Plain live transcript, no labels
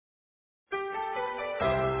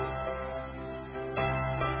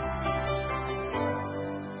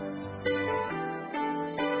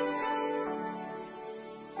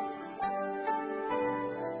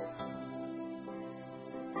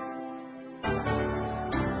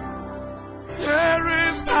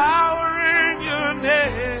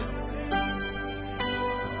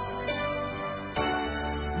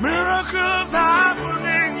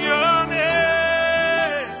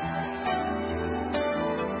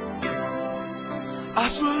I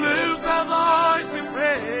shall lift a voice in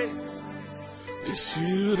praise. It's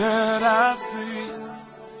you that I see.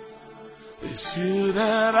 It's you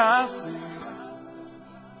that I see.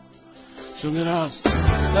 Sing it out.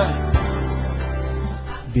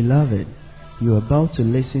 Beloved, you are about to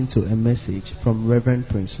listen to a message from Reverend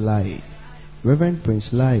Prince Lai. Reverend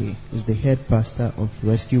Prince Lai is the head pastor of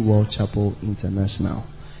Rescue World Chapel International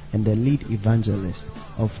and the lead evangelist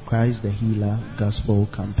of Christ the Healer Gospel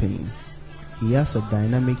Campaign. He has a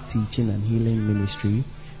dynamic teaching and healing ministry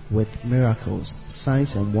with miracles,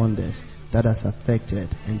 signs and wonders that has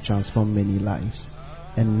affected and transformed many lives.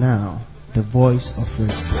 And now, the voice of rescue.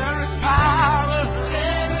 There is power.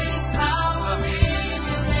 There is power in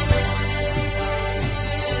your name.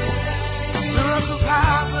 Miracles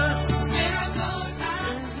happen. Miracles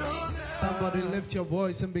happen. Somebody lift your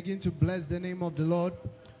voice and begin to bless the name of the Lord.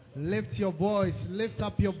 Lift your voice, lift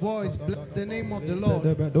up your voice, bless the name of the Lord.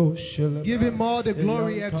 Give him all the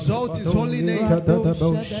glory, exalt his holy name.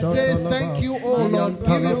 Say thank you, O Lord,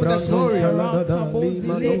 give him the glory. We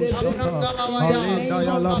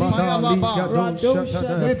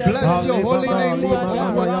bless your holy name, O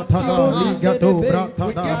God.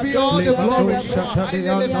 We give you all the glory.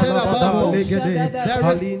 There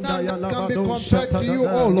is none that can be compared to you,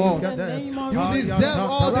 O Lord. You deserve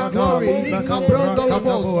all the glory.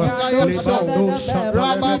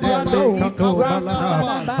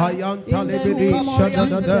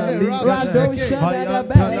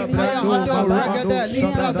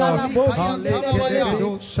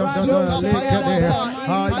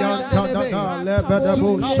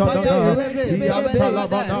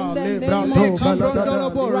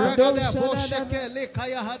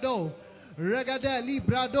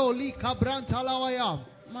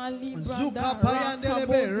 Zuka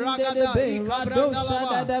payandelebe ragada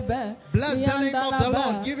ikabrandalaba. Bless the name of the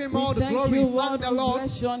Lord. Give him all the glory. Thank the Lord.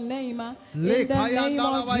 Bless your name. In Le the name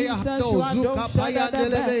of Jesus, Zuka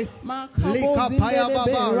payandelebe lika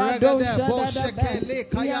payababa ragada bosheke le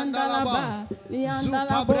kayandalaba.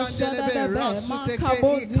 Zuka brandelebe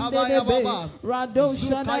rasuteke ikabayababa.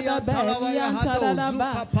 Zuka yantalawaya hado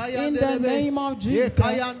zuka payandelebe. In the name of Jesus.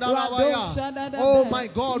 Oh my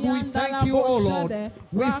God, we thank you, oh Lord.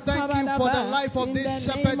 We thank you for the life of this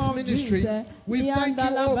shepherd's ministry. We thank you,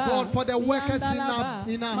 oh God, for the workers in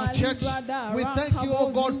our church. We thank you,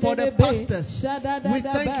 oh God, for the pastors. We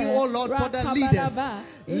thank you, oh Lord, for the leaders.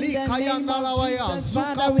 In the name of Jesus,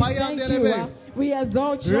 Father, we thank you. We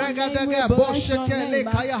exalt your name, we bless your name.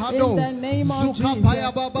 In the name of Jesus.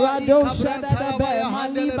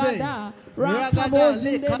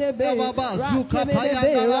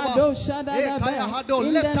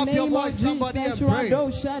 Lift up your voice, somebody, and pray.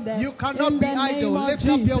 You cannot be idle. Lift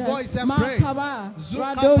up your voice and pray.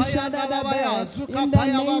 In the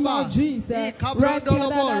name of Jesus.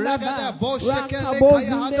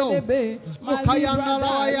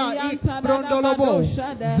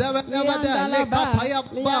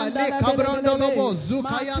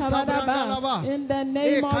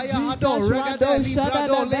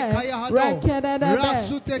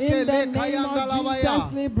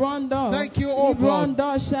 Thank you, oh God.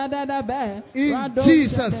 In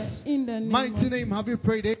Jesus' mighty name have you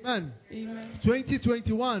prayed. Amen. Amen.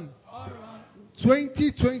 2021.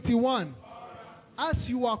 2021. As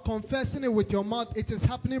you are confessing it with your mouth, it is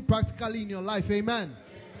happening practically in your life. Amen.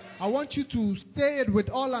 I want you to say it with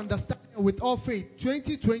all understanding, with all faith.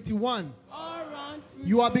 2021.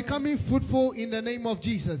 You are becoming fruitful in the name of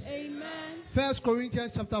Jesus. Amen. 1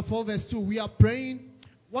 Corinthians chapter 4 verse 2. We are praying.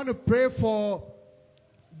 Want to pray for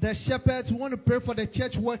the shepherds. We want to pray for the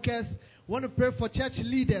church workers. We want to pray for church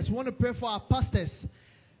leaders. We want to pray for our pastors.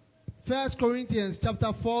 1 Corinthians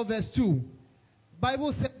chapter 4 verse 2.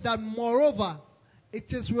 Bible says that moreover, it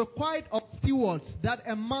is required of stewards that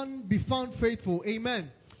a man be found faithful.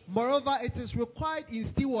 Amen. Moreover, it is required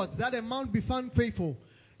in stewards that a man be found faithful.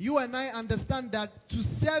 You and I understand that to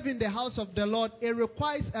serve in the house of the Lord, it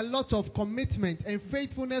requires a lot of commitment and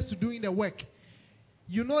faithfulness to doing the work.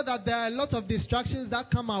 You know that there are a lot of distractions that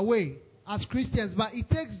come our way as Christians, but it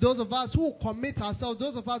takes those of us who commit ourselves,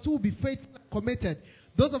 those of us who will be faithful and committed,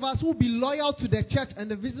 those of us who will be loyal to the church and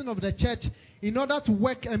the vision of the church in order to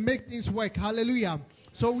work and make things work. Hallelujah.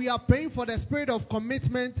 So we are praying for the spirit of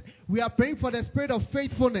commitment. We are praying for the spirit of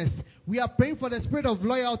faithfulness. We are praying for the spirit of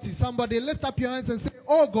loyalty. Somebody lift up your hands and say,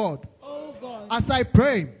 oh God, God, as I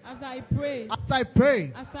pray, as I pray, as I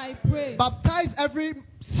pray, as I pray, baptize every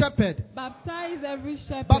shepherd. Baptize every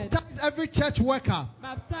shepherd. Baptize every church worker.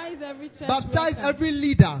 Baptize every church Baptize worker. every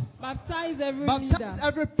leader. Baptize every Baptize leader.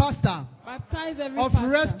 every pastor Baptize every of pastor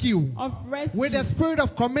rescue of rescue with the spirit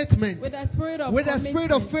of commitment, with the spirit of with the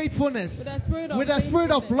spirit of commitment, faithfulness, with the spirit of with the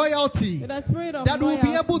spirit of faithfulness, loyalty, with the spirit of that will be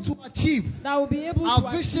loyalty, able to achieve that will be able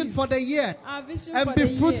our to vision achieve for the year our vision and for be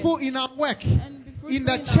the fruitful year, in our work. and be fruitful In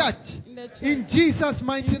the in our- church, in the church. in Jesus'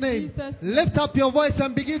 mighty In name, Jesus' name. lift up your voice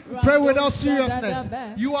and begin to pray without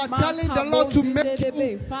seriousness. You are telling the Lord to make you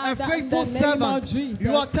a faithful servant.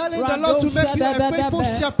 You are telling the Lord to make you a faithful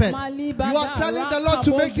shepherd. You are telling the Lord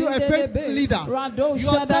to make you a faithful leader. You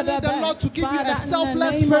are telling the Lord to give you a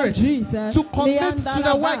selfless spirit to commit to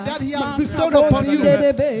the work that He has bestowed upon you.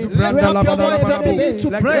 Lift up your voice and begin to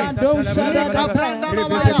pray.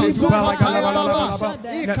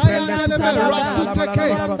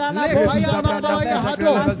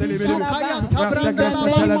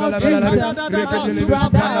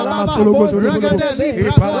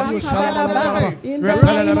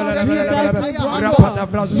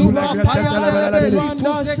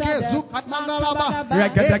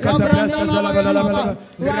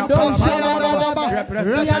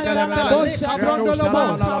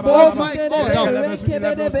 Oh my God,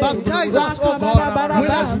 baptize us, oh God, with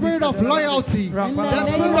the spirit of loyalty, the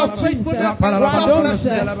spirit of faithfulness,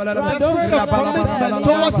 selflessness, the spirit of commitment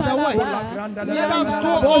towards the work. Let us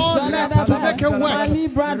go all lengths to make it work.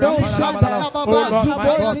 Oh Lord, my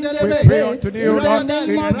God, we pray unto thee, O Lord, in the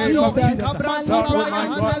name of Jesus. Lord, oh my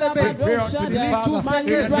God, we pray unto thee, Father,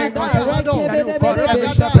 in the name of Jesus. That you call every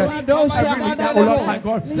shepherd, every leader, O Lord, my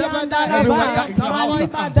God, every worker in the house, to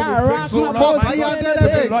be faithful, O Lord, my God, to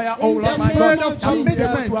be loyal, O Lord, my God, and be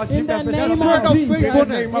able to achieve the vision of God. In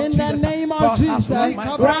the name of Jesus, cause us, my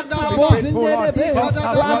God, to be faithful, Lord, cause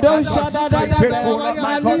us, Lord, my God, to be faithful, Lord,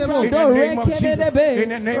 my God, in the name of Jesus, in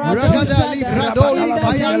the name of Jesus.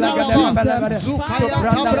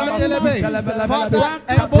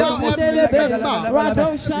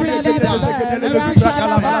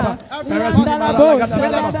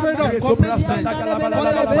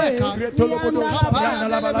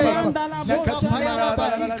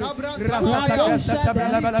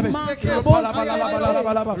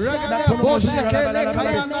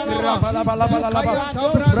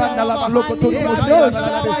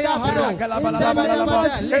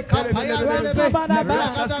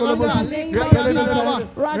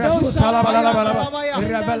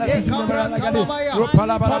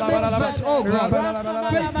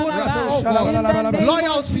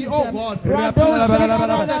 Loyalty, oh God, to the vision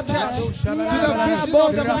of the church, to the vision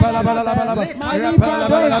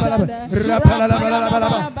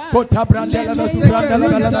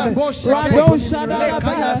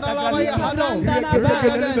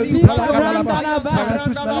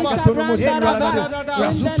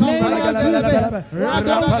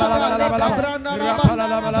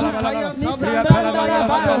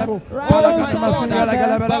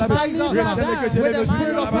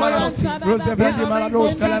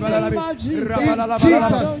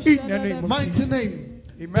mighty name.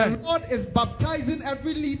 Amen. The Lord is baptizing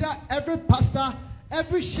every leader, every pastor,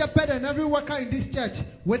 every shepherd, and every worker in this church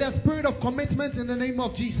with a spirit of commitment in the name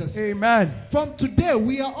of Jesus. Amen. From today,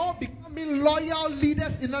 we are all becoming loyal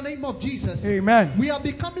leaders in the name of Jesus. Amen. We are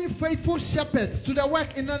becoming faithful shepherds to the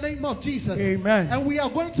work in the name of Jesus. Amen. And we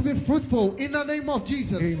are going to be fruitful in the name of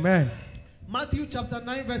Jesus. Amen. Matthew chapter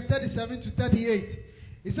 9, verse 37 to 38.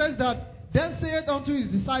 It says that, then saith unto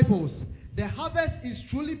his disciples, the harvest is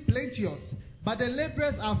truly plenteous, but the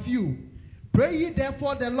laborers are few. Pray ye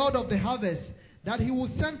therefore the Lord of the harvest, that he will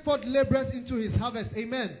send forth laborers into his harvest.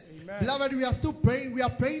 Amen. Amen. Beloved, we are still praying. We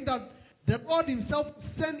are praying that the Lord himself will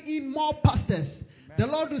send in more pastors. Amen. The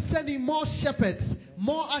Lord will send in more shepherds,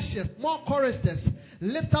 more ushers, more choristers.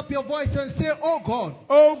 Lift up your voice and say, oh God.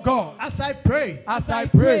 Oh God. As I pray. As I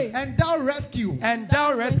pray. And thou rescue. And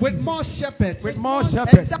thou rescue. With more shepherds. With more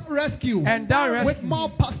shepherds. And thou rescue. And thou rescue. With more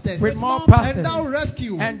pastors. With more pastors. And thou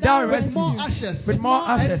rescue. And thou rescue. With more ushers. With more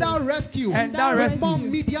ushers. And thou rescue. And thou rescue. With more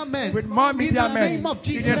media men. With more media men. In the name of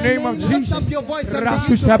Jesus. In the name of Jesus. Lift up your voice and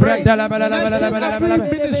begin to pray.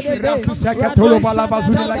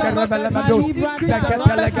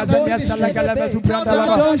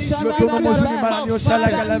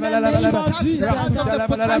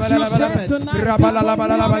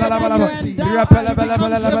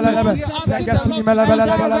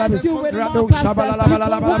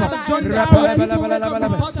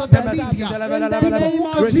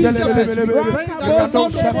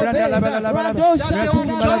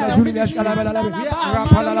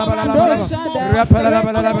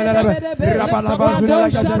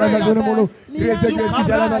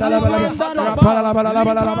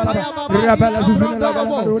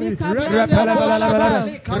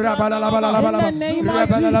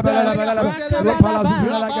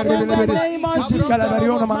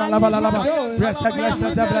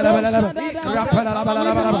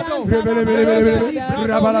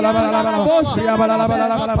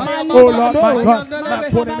 Oh Lord, my God,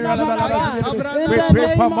 we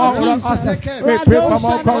pray for more access. We pray for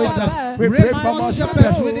more courage. We pray for more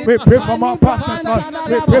shepherds. We pray for more pastors, Lord.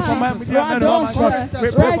 We pray for more media men, oh my God. We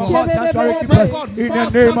pray for more sanctuary keepers. In the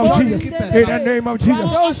name of Jesus. In the name of Jesus.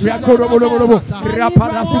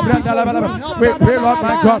 We pray, Lord,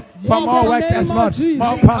 my God, for more workers, Lord.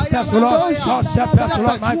 More pastors, Lord. More shepherds,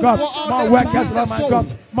 Lord, my God. More workers, Lord, my God.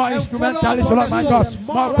 More instrumentalists, Lord, my God.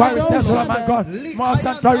 More choristers, Lord, my God. More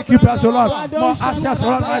sanctuary keepers, Lord. More ushers,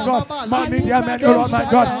 Lord, my God. More media men, Lord, my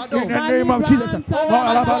God. In the name of Jesus.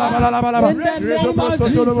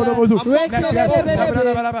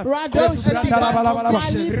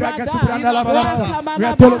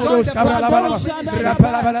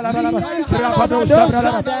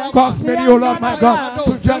 Cause many, oh Lord, my God,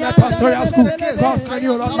 to join the pastoral school. Cause many,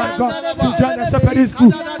 oh Lord, my God, to join the shepherding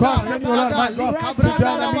school. Cause many, oh Lord, my God, to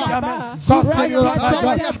join the media men. Cause many, oh Lord, my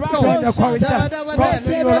God, to join the choristers. Cause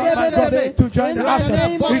many, oh Lord, my God, to join the ushers.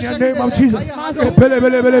 In the name of Jesus. Oh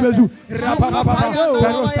Lord, my God,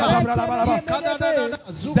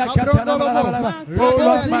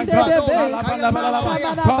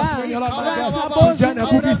 cause me, Lord, my God, to join the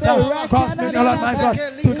cookie star. Cause me, Lord, my God,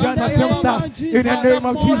 to join the film star. In the name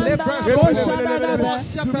of Jesus.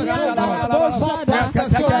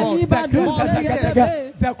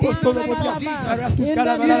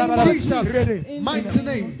 In mighty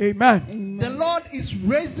name. Amen. The Lord is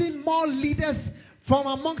raising more leaders from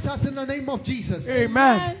amongst us in the name of Jesus.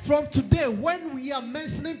 Amen. From today, when we are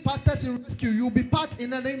mentioning pastors in rescue, you will be part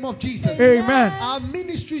in the name of Jesus. Amen. Our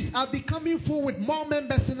ministries are becoming full with more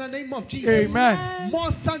members in the name of Jesus. Amen.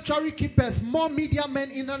 More sanctuary keepers, more media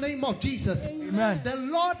men in the name of Jesus. Amen. The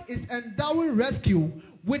Lord is endowing rescue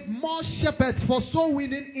with more shepherds for soul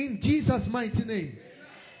winning in Jesus' mighty name.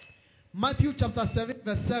 Matthew chapter 7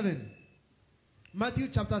 verse 7. Matthew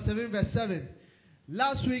chapter 7 verse 7.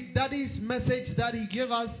 Last week, Daddy's message that he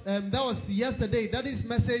gave us, that was yesterday, Daddy's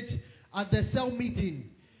message at the cell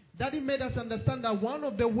meeting. Daddy made us understand that one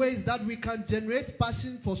of the ways that we can generate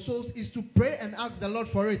passion for souls is to pray and ask the Lord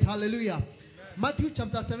for it. Hallelujah. Amen. Matthew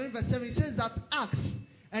chapter 7 verse 7, it says that ask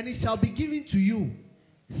and it shall be given to you.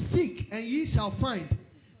 Seek and ye shall find.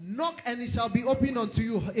 Knock and it shall be opened unto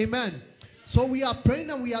you. Amen. So we are praying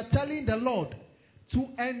and we are telling the Lord to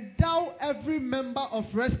endow every member of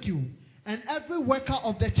rescue and every worker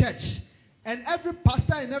of the church and every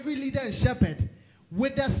pastor and every leader and shepherd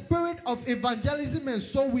with the spirit of evangelism and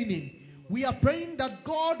soul winning. We are praying that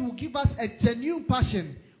God will give us a genuine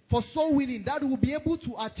passion for soul winning, that will be able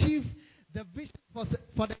to achieve the vision for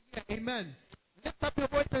the year. Amen. Lift up your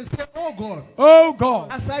voice and say, oh God. Oh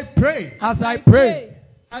God. As I pray. As I pray.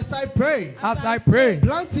 As I pray. As I pray.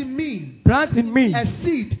 Plant in me. Plant in me. A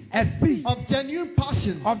seed. A seed. Of genuine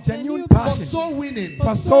passion. Of genuine passion. For soul winning.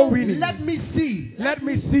 For soul winning. Let me see. Let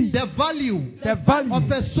me see. The value. The value. Of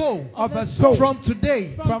a soul. Of a soul. From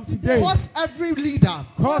today. From today. Cause every leader.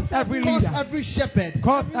 Cause every leader. Cause every shepherd.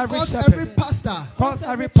 Cause every shepherd. Every pastor. Cause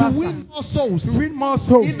every pastor. To win more souls. To win more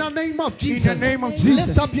souls. In the name of Jesus. In the name of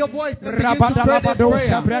Jesus. Lift up your voice and begin to pray this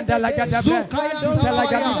prayer.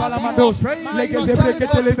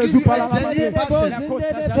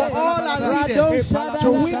 For all our leaders to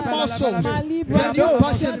win more souls. Genuine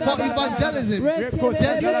passion for evangelism.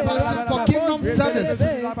 Genuine passion for kingdom service.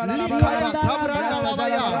 Likaya Tabranda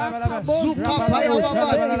Lavaya. Zuka Paya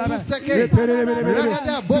Baba Ituseke.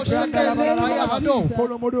 Regada Bosheke Likaya Hado.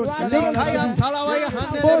 Likaya Talawaya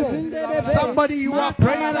Handelebo. Somebody, you are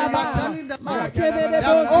praying and you are telling the Lord that,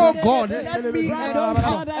 oh God, let me have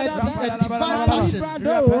a divine passion. A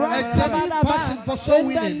genuine passion for soul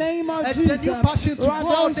winning. A genuine passion to go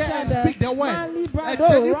out there and speak the word. A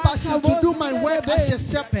genuine passion to do my work as a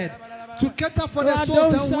shepherd. To cater for the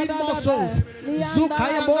souls and win more souls. You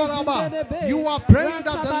are praying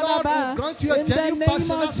that the Lord will grant you a genuine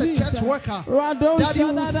passion as a church worker. That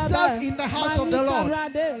you will serve in the house of the Lord.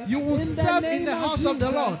 You will serve in the house of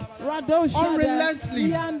the Lord.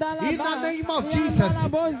 Unrelentingly. In the name of Jesus.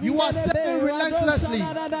 You are serving relentlessly.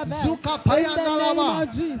 Zuka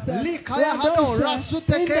Payandalaba. Likaya Hado.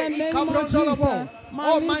 Rasuteke Ikabrondolobo.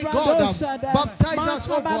 Oh my God, baptize us,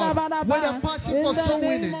 oh God, with a passion for soul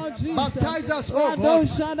winning. Baptize us, oh God,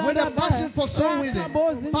 with a passion for soul winning.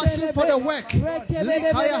 Passion for the work.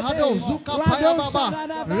 Likaya hado, zuka paya baba,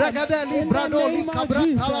 regada librado, likabra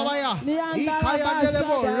talawaya, ikaya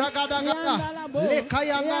delebo, ragada gada,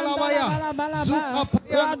 lekaya nalawaya, zuka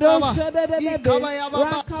paya baba, ikabaya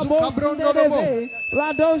baba, zuka brondo lobo,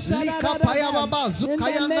 likapaya baba,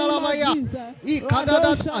 zukaya nalawaya,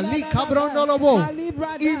 ikadada, likabrondo lobo.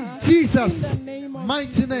 In Jesus'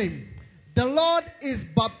 mighty name, the Lord is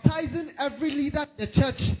baptizing every leader in the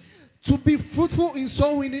church to be fruitful in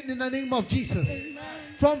soul winning in the name of Jesus.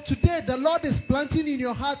 Amen. From today, the Lord is planting in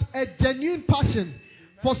your heart a genuine passion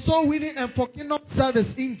for soul winning and for kingdom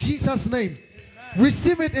service in Jesus' name. Amen.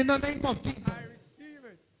 Receive it in the name of Jesus. I receive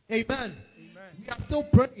it. Amen. Amen. We are still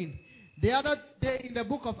praying. The other day in the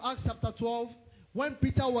book of Acts chapter 12, when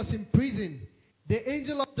Peter was in prison, the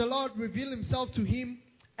angel of the Lord revealed himself to him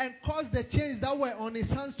and caused the chains that were on his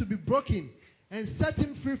hands to be broken and set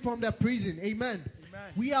him free from the prison. Amen.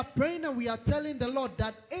 Amen. We are praying and we are telling the Lord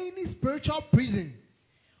that any spiritual prison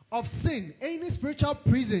of sin, any spiritual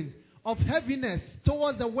prison of heaviness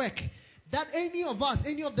towards the work, that any of us,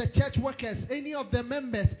 any of the church workers, any of the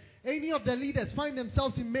members, any of the leaders find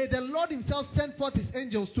themselves in, may the Lord himself send forth his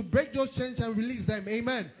angels to break those chains and release them.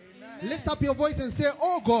 Amen. Lift up your voice and say,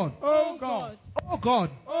 oh God, oh God, oh God,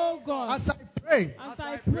 oh God, as I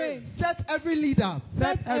pray, set every leader,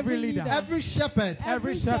 every shepherd,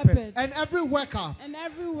 and every worker,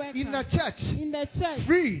 in the church,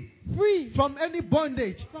 free from any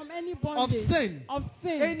bondage, of sin,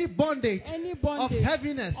 any bondage, of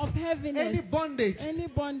heaviness, any bondage,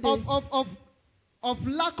 of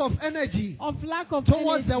lack of energy,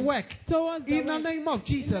 towards the work, in the name of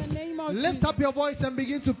Jesus. Lift up your voice and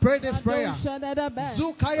begin to pray this prayer. Ask the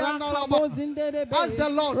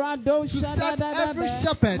Lord to set every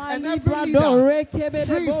shepherd and every leader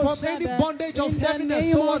free from any bondage of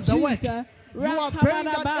heaviness towards the work. You are praying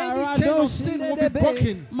that any chain of sin will be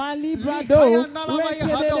broken.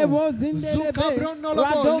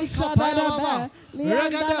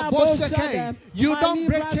 You don't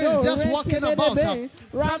break chains just walking about.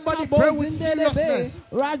 Somebody pray with seriousness.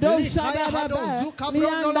 You are saying that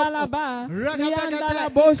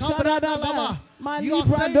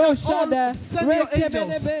send your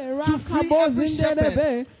angels to free every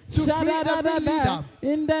shepherd, to free every leader,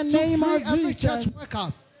 in the name of every church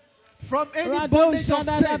worker from any bondage of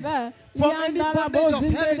sin, from any bondage of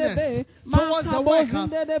heaviness towards the work,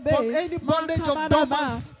 from any bondage of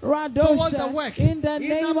dormants towards the work, in the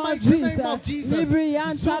mighty name of Jesus.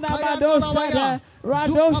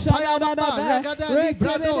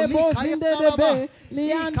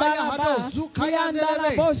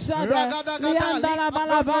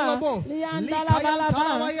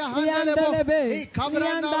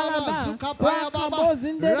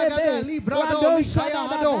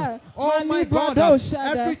 Oh my God,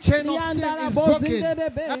 every chain of sin is broken.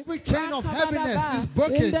 Every chain of heaviness is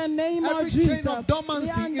broken. Every chain of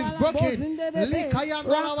dormancy is broken.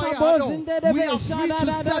 We are free to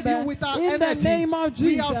serve you with our energy.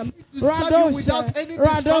 We are free to serve you without any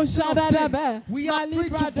destruction of sin. We are free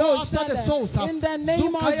to go after the souls. In the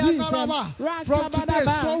name of Jesus. From today,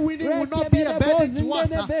 soul winning will not be a burden to us.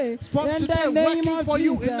 From today, working for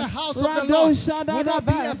you in the house of the Lord will not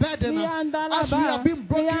be a burden. As we have been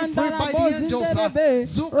broken free by the angels.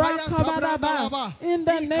 In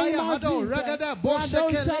the name of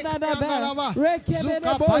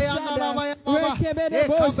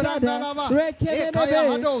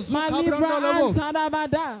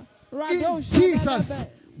in Jesus'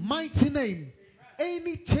 mighty name,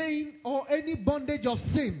 any chain or any bondage of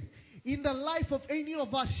sin in the life of any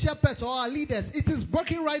of our shepherds or our leaders, it is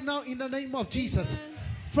broken right now in the name of Jesus.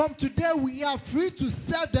 From today, we are free to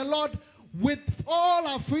serve the Lord with all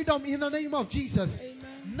our freedom in the name of Jesus.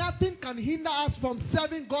 Amen. Nothing can hinder us from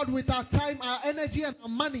serving God with our time, our energy, and our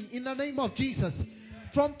money in the name of Jesus.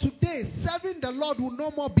 From today, serving the Lord will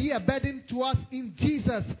no more be a burden to us in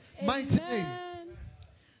Jesus' mighty name.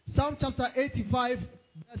 Psalm chapter 85,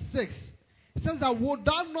 verse 6. It says that, would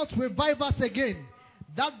thou not revive us again,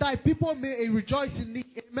 that thy people may rejoice in thee.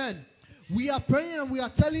 Amen. We are praying and we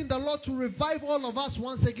are telling the Lord to revive all of us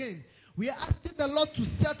once again. We are asking the Lord to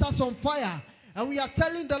set us on fire. And we are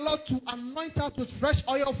telling the Lord to anoint us with fresh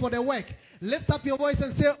oil for the work. Lift up your voice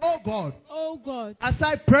and say, oh God. Oh God. As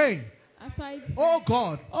I pray. As I, Oh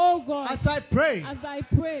God, oh God, as I pray,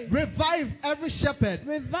 revive every shepherd,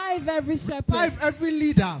 revive every shepherd, revive every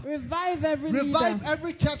leader, revive every revive leader,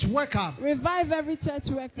 every church worker. revive every church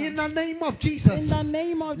worker. In the name of Jesus, In the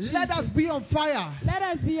name of Jesus, let us be on fire let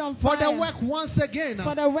us be on for fire the work once again.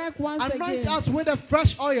 for the work once Anoint again. us with a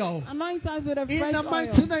fresh oil. Anoint us with a In fresh the oil.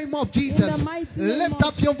 mighty name of Jesus, In the mighty name lift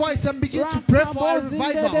of up your voice and begin to pray for a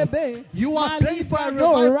revival. You are praying for a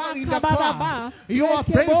revival in the crowd. You are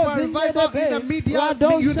praying for a revival in the media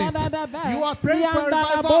unit. You are praying for a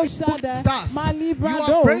revival in food stars. You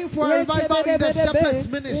are praying for a revival in the shepherd's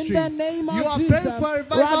ministry. You are praying for a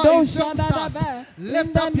revival in film stars.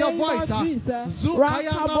 Lift up your voice.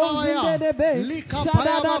 Zukaya Nalawaya,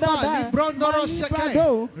 Likapaya Baba, Librondoro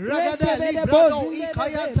Sheke, Regade Librodo,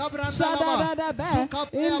 Ikaya Tabranalaba,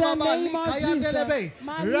 Zukapaya Baba, Likaya Delebe,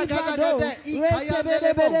 Regade, Ikaya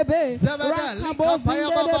Delebo, Zebede, Likapaya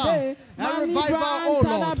Baba. A revival, oh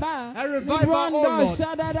Lord. A revival, oh Lord.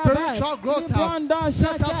 Spiritual growth.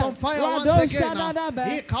 Set us on fire once again. Let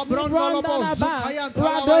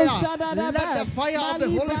the fire of the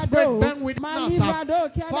Holy Spirit burn within us.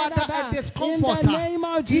 Father, a discomfort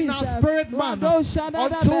in our spirit man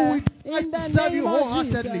until we decide to serve you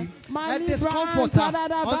wholeheartedly. A discomfort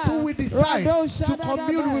until we decide to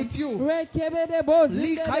commune with you.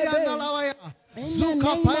 Likaya Nalawaya.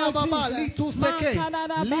 Zuka Paya Baba, Litu Seke,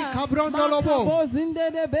 Likabrondolobo.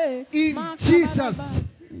 In Jesus'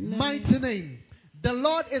 mighty name. The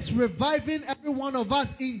Lord is reviving every one of us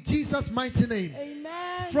in Jesus' mighty name.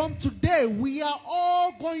 Amen. From today, we are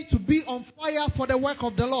all going to be on fire for the work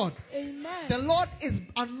of the Lord. Amen. The Lord is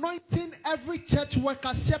anointing every church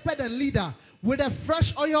worker, shepherd, and leader with a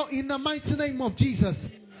fresh oil in the mighty name of Jesus.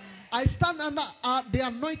 I stand under the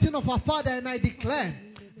anointing of our Father and I declare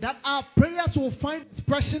that our prayers will find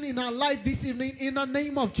expression in our life this evening in the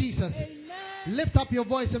name of Jesus. Amen. Lift up your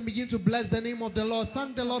voice and begin to bless the name of the Lord.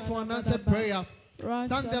 Thank the Lord for an answered prayer. Thank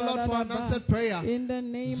the Lord for an answered prayer. In the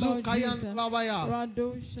name of Jesus.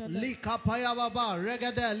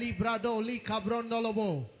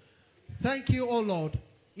 Thank you, O Lord.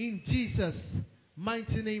 In Jesus'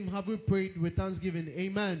 mighty name have we prayed with thanksgiving.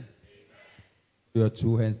 Amen. Your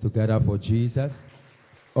two hands together for Jesus.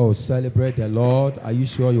 Oh, celebrate the Lord. Are you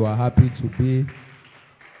sure you are happy to be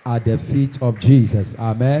at the feet of Jesus?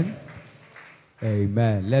 Amen.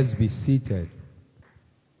 Amen. Let's be seated.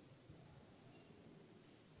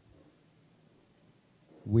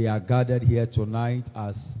 We are gathered here tonight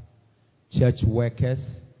as church workers.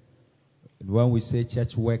 When we say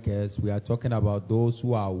church workers, we are talking about those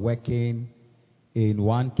who are working in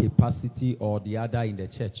one capacity or the other in the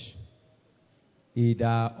church.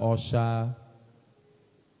 Either usher,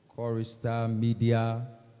 chorister, media,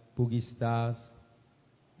 boogie stars,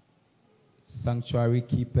 sanctuary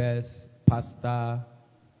keepers, pastor,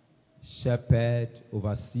 shepherd,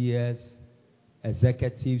 overseers,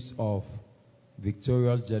 executives of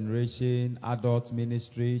Victorious Generation, adult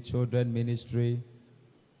ministry, children ministry.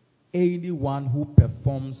 Anyone who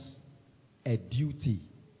performs a duty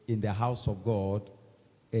in the house of God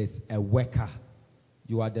is a worker.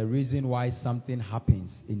 You are the reason why something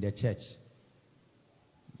happens in the church.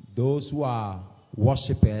 Those who are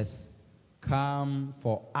worshippers come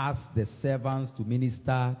for us, the servants, to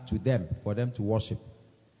minister to them, for them to worship.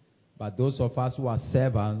 But those of us who are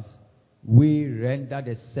servants, we render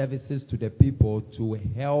the services to the people to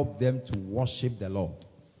help them to worship the Lord.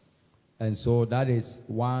 And so that is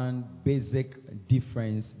one basic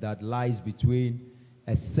difference that lies between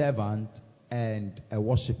a servant and a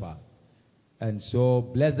worshipper. And so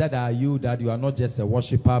blessed are you that you are not just a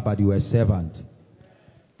worshipper, but you are a servant.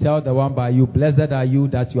 Tell the one by you, blessed are you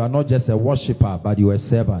that you are not just a worshipper, but you are a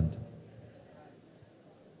servant.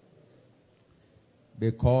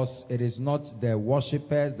 Because it is not the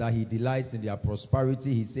worshippers that he delights in their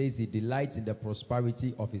prosperity. He says he delights in the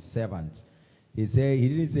prosperity of his servants. He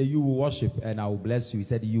didn't say you will worship and I will bless you. He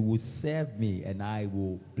said you will serve me and I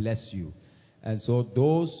will bless you. And so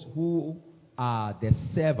those who are the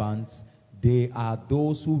servants, they are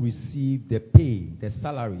those who receive the pay, the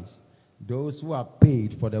salaries. Those who are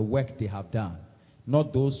paid for the work they have done.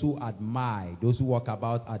 Not those who admire, those who walk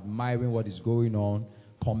about admiring what is going on,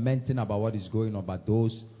 commenting about what is going on, but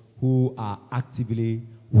those who are actively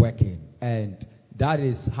working. And that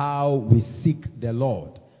is how we seek the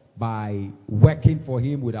Lord, by working for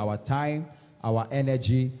him with our time, our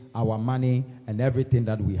energy, our money, and everything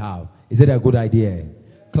that we have. Is it a good idea?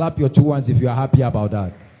 Clap your two hands if you are happy about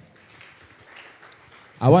that.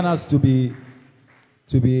 I want us to be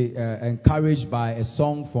encouraged by a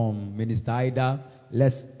song from Minister Ida.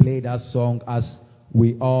 Let's play that song as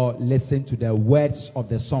we all listen to the words of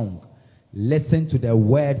the song. Listen to the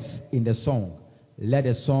words in the song. Let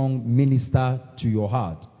the song minister to your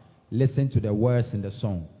heart. Listen to the words in the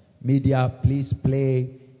song. Media, please play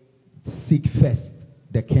Seek First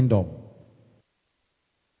the Kingdom.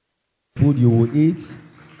 Food you will eat,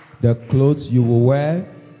 the clothes you will wear,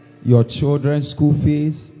 your children's school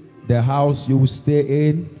fees, the house you will stay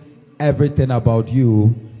in, everything about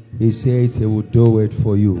you, he says he will do it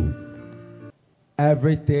for you.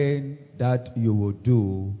 Everything that you will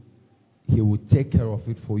do, he will take care of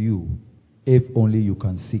it for you, if only you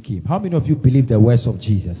can seek him. How many of you believe the words of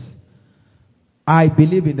Jesus? I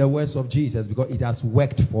believe in the words of Jesus because it has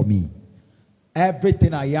worked for me.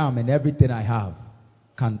 Everything I am and everything I have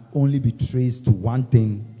can only be traced to one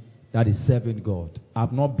thing, that is serving God. I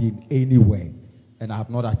have not been anywhere and I have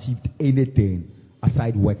not achieved anything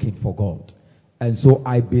aside working for God. And so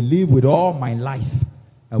I believe with all my life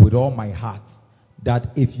and with all my heart that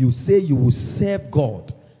if you say you will serve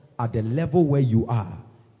God at the level where you are,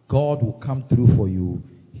 God will come through for you.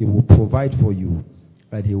 He will provide for you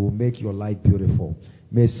and he will make your life beautiful.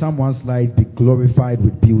 May someone's life be glorified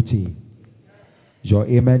with beauty. Your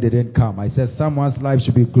amen didn't come. I said someone's life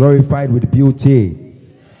should be glorified with beauty.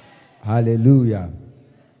 Hallelujah.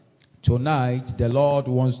 Tonight, the Lord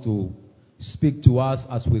wants to speak to us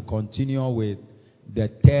as we continue with the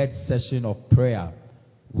third session of prayer.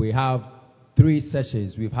 We have 3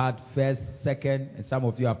 sessions. We've had first, second, and some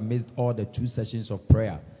of you have missed all the 2 sessions of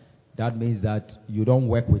prayer. That means that you don't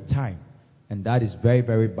work with time. And that is very,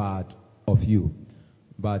 very bad of you.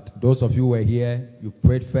 But those of you who were here, you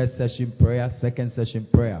prayed first session prayer, second session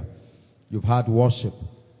prayer. You've had worship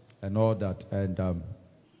and all that. And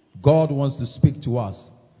God wants to speak to us.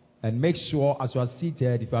 And make sure, as you are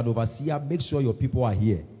seated, if you are an overseer, make sure your people are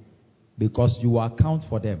here. Because you will account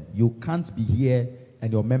for them. You can't be here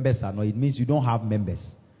and your members are not. It means you don't have members.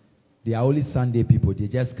 They are only Sunday people. They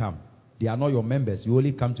just come. They are not your members. You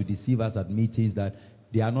only come to deceive us at meetings that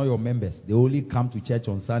they are not your members. They only come to church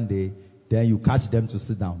on Sunday. Then you catch them to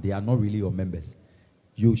sit down. They are not really your members.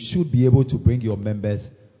 You should be able to bring your members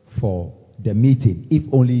for the meeting, if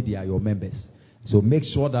only they are your members. So make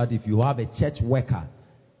sure that if you have a church worker,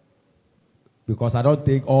 because I don't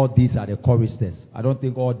think all these are the choristers. I don't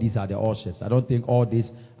think all these are the ushers. I don't think all these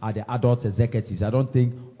are the adult executives. I don't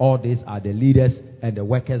think all these are the leaders and the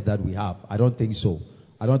workers that we have. I don't think so.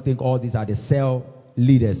 I don't think all these are the cell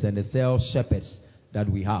leaders and the cell shepherds that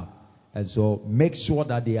we have. And so make sure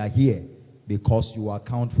that they are here because you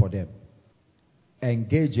account for them.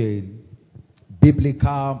 Engaging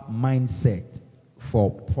biblical mindset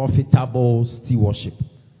for profitable stewardship.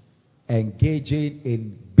 Engaging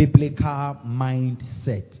in biblical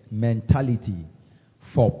mindset, mentality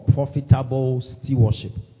for profitable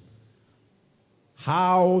stewardship.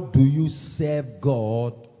 How do you serve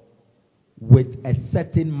God with a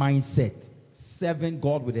certain mindset? Serving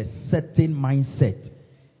God with a certain mindset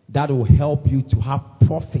that will help you to have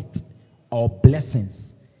profit or blessings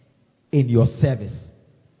in your service.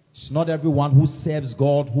 It's not everyone who serves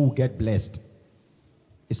God who will get blessed.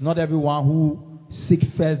 It's not everyone who seek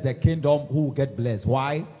first the kingdom who will get blessed.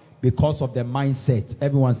 Why? Because of the mindset.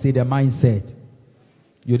 Everyone say the mindset.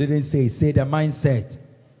 You didn't say the mindset.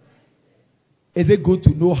 Is it good to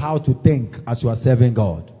know how to think as you are serving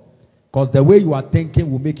God? Because the way you are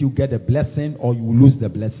thinking will make you get a blessing or you will lose the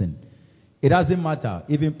blessing. It doesn't matter.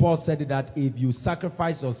 Even Paul said that if you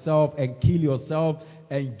sacrifice yourself and kill yourself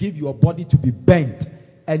and give your body to be burnt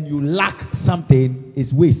and you lack something,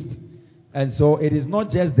 it's waste. And so it is not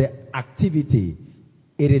just the activity,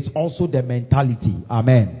 it is also the mentality.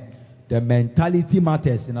 Amen. The mentality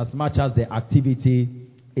matters in as much as the activity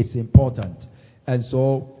is important. And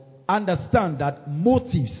so understand that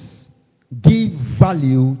motives give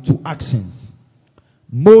value to actions.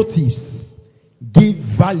 Motives give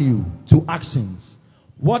value to actions.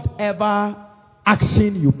 Whatever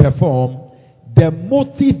action you perform, the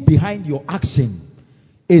motive behind your action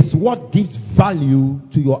is what gives value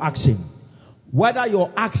to your action. Whether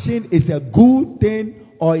your action is a good thing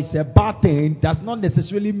or it's a bad thing does not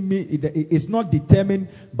necessarily mean it's not determined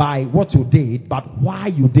by what you did, but why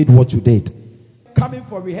you did what you did. Coming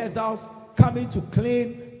for rehearsals, coming to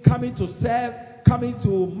clean, coming to serve, coming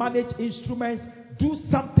to manage instruments, do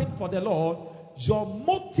something for the Lord. Your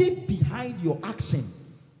motive behind your action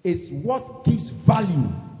is what gives value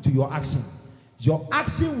to your action. Your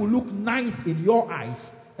action will look nice in your eyes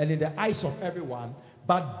and in the eyes of everyone,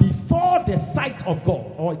 but before the sight of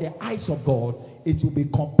God or the eyes of God, it will be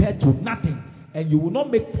compared to nothing, and you will not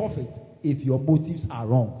make profit if your motives are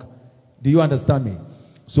wrong. Do you understand me?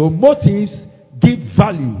 So motives give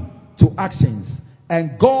value to actions,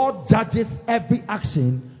 and God judges every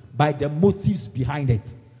action by the motives behind it.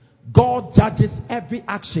 God judges every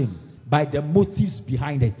action by the motives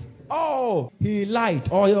behind it. Oh, he lied,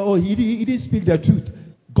 or he didn't speak the truth.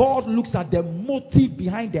 God looks at the motive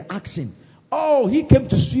behind the action. Oh, he came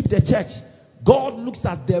to sweep the church. God looks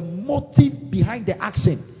at the motive behind the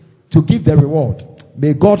action to give the reward.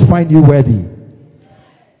 May God find you worthy.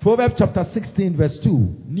 Proverbs chapter 16 verse 2,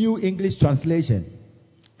 New English Translation.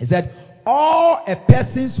 It said, all a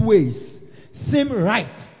person's ways seem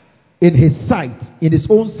right in his sight, in his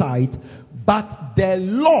own sight, but the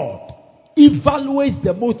Lord evaluates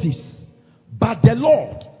the motives. But the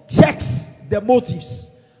Lord checks the motives.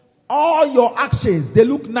 All your actions, they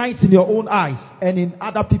look nice in your own eyes and in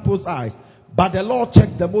other people's eyes. But the Lord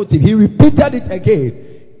checks the motive. He repeated it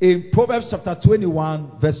again in Proverbs chapter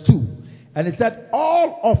 21 verse 2. And it said,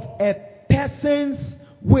 all of a person's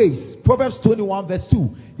ways. Proverbs 21 verse 2.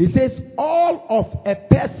 He says, all of a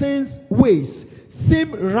person's ways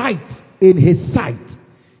seem right in his sight.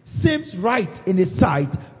 Seems right in his sight.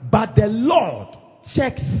 But the Lord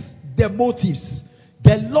checks the motives.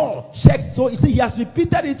 The Lord checks. So you see, he has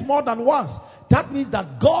repeated it more than once. That means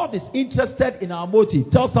that God is interested in our motive.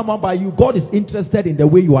 Tell someone by you, God is interested in the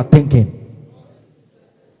way you are thinking.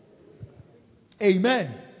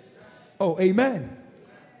 Amen. Oh, amen.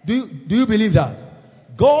 Do you believe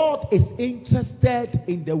that? God is interested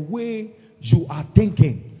in the way you are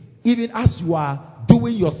thinking. Even as you are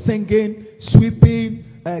doing your singing, sweeping,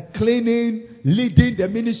 cleaning, leading the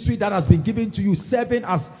ministry that has been given to you, serving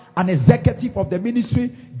as an executive of the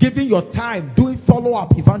ministry, giving your time, doing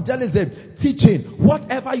follow-up, evangelism, teaching,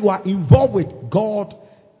 whatever you are involved with, God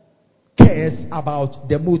cares about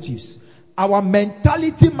the motives. Our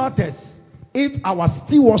mentality matters if our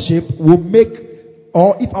stewardship will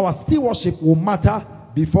if our stewardship will matter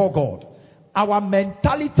before God. Our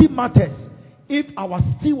mentality matters if our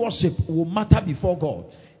stewardship will matter before God.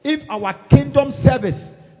 If our kingdom service,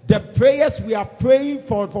 the prayers we are praying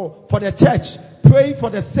for the church, praying for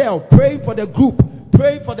the cell, praying for the group,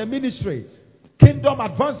 praying for the ministry, kingdom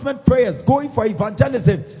advancement prayers, going for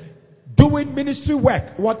evangelism, doing ministry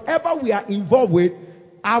work, whatever we are involved with,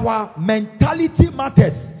 our mentality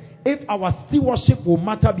matters if our stewardship will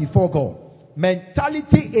matter before God.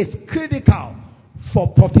 Mentality is critical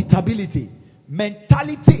for profitability.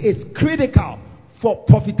 Mentality is critical for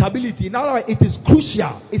profitability. In other words, it is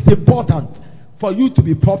crucial, it's important for you to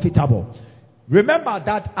be profitable. Remember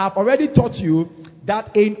that I've already taught you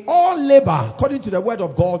that in all labor, according to the word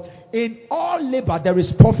of God, in all labor there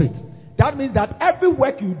is profit. That means that every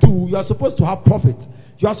work you do, you are supposed to have profit.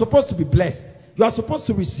 You are supposed to be blessed. You are supposed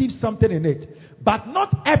to receive something in it. But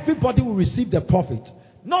not everybody will receive the profit.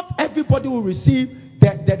 Not everybody will receive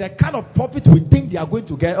the kind of profit we think they are going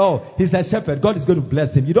to get. Oh, he's a shepherd. God is going to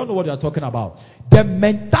bless him. You don't know what you are talking about. The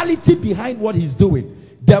mentality behind what he's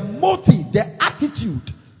doing, the motive, the attitude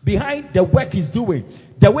behind the work he's doing,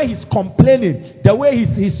 the way he's complaining, the way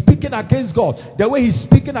he's speaking against God, the way he's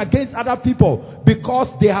speaking against other people because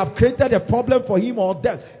they have created a problem for him or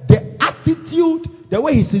them. The attitude, the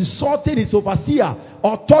way he's insulting his overseer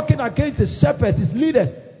or talking against his shepherds, his leaders,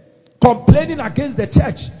 complaining against the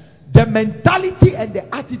church. The mentality and the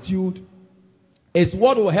attitude is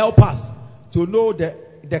what will help us to know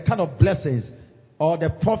the kind of blessings or the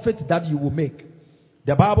profit that you will make.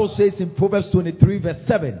 The Bible says in Proverbs 23 verse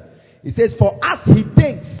 7, it says, for as he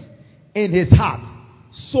thinks in his heart,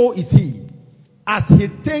 so is he. As he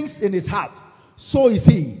thinks in his heart, so is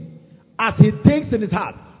he. As he thinks in his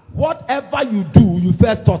heart, whatever you do, you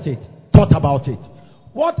first thought about it.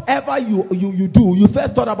 Whatever you do, you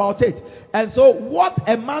first thought about it. And so what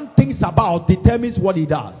a man thinks about determines what he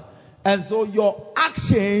does. And so your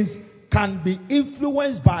actions can be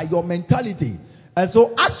influenced by your mentality. And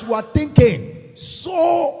so as you are thinking,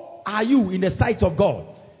 so are you in the sight of God.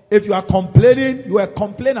 If you are complaining, you are a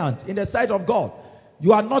complainant in the sight of God.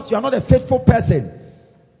 You are not a faithful person.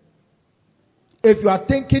 If you are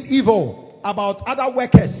thinking evil about other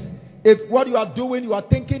workers, if what you are doing, you are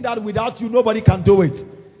thinking that without you, nobody can do it.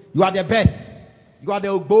 You are the best. You are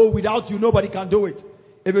the go. Without you, nobody can do it.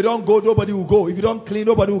 If you don't go, nobody will go. If you don't clean,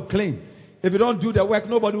 nobody will clean. If you don't do the work,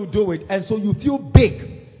 nobody will do it. And so you feel big.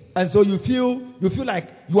 And so you feel like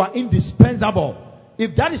you are indispensable.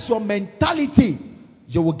 If that is your mentality,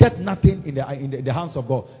 you will get nothing in the hands of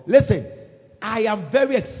God. Listen, I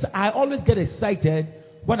always get excited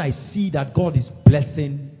when I see that God is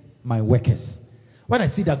blessing my workers. When I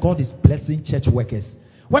see that God is blessing church workers.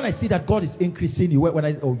 When I see that God is increasing you. When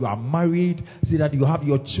you are married, see that you have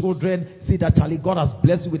your children, see that Charlie, God has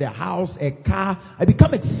blessed you with a house, a car. I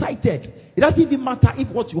become excited. It doesn't even matter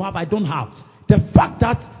if what you have, I don't have. The fact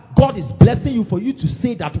that God is blessing you, for you to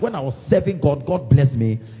say that when I was serving God, God blessed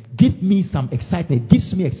me, give me some excitement. It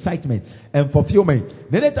gives me excitement and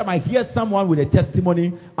fulfillment. The next time I hear someone with a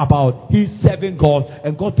testimony about he serving God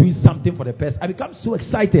and God doing something for the person, I become so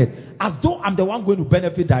excited as though I'm the one going to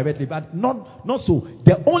benefit directly, but not so.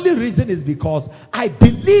 The only reason is because I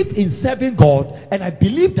believe in serving God and I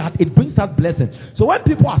believe that it brings us blessing. So when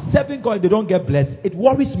people are serving God and they don't get blessed, it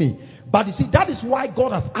worries me. But you see, that is why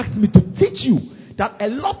God has asked me to teach you that a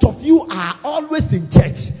lot of you are always in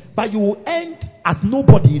church, but you will end as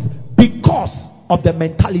nobodies because of the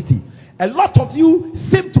mentality. A lot of you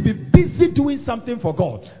seem to be busy doing something for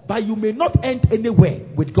God, but you may not end anywhere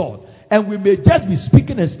with God. And we may just be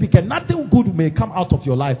speaking and speaking. Nothing good may come out of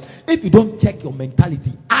your life if you don't check your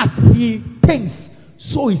mentality. As he thinks,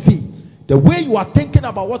 so is he. The way you are thinking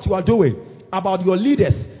about what you are doing, about your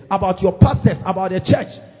leaders, about your pastors, about the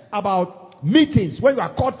church, about meetings, when you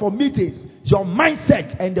are called for meetings, your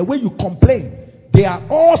mindset and the way you complain, they are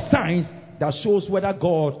all signs that shows whether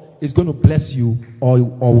God is going to bless you or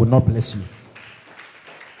will not bless you.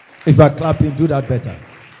 If you are clapping, do that better.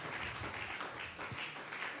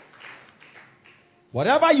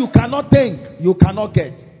 Whatever you cannot think, you cannot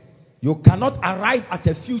get. You cannot arrive at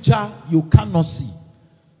a future you cannot see.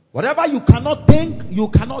 Whatever you cannot think, you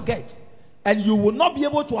cannot get. And you will not be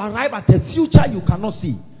able to arrive at a future you cannot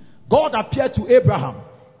see. God appeared to Abraham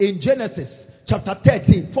in Genesis chapter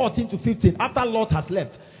 13, 14 to 15, after Lot has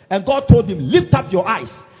left. And God told him, lift up your eyes.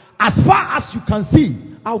 As far as you can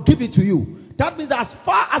see, I'll give it to you. That means that as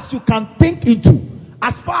far as you can think into,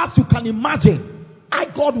 as far as you can imagine,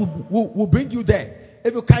 God will bring you there.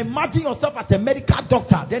 If you can imagine yourself as a medical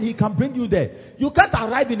doctor, then he can bring you there. You can't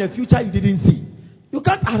arrive in a future you didn't see. You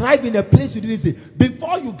can't arrive in a place you didn't see.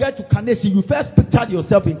 Before you get to Carnegie, you first pictured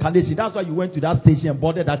yourself in Carnegie. That's why you went to that station and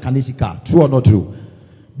boarded that Carnegie car. True or not true?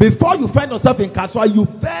 Before you find yourself in Kaswa, you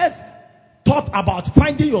first thought about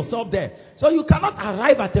finding yourself there. So you cannot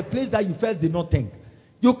arrive at a place that you first did not think.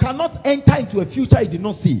 You cannot enter into a future you did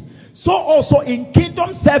not see. So also in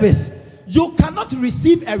kingdom service, you cannot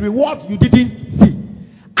receive a reward you didn't see.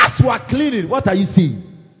 As you are cleaning, what are you seeing?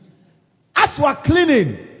 As you are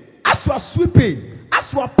cleaning, as you are sweeping, as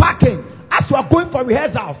you are packing, as you are going for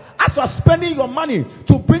rehearsals, as you are spending your money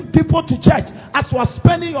to bring people to church, as you are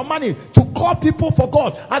spending your money to call people for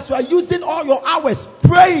God, as you are using all your hours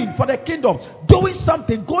praying for the kingdom, doing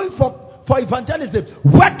something, going for evangelism,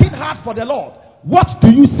 working hard for the Lord, what do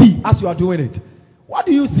you see as you are doing it? What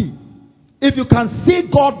do you see? If you can see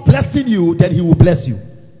God blessing you, then he will bless you.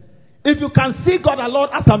 If you can see God, Lord,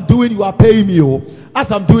 as I'm doing, you are paying me. Oh. As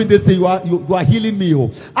I'm doing this thing, you are healing me. Oh.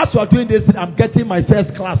 As you are doing this thing, I'm getting my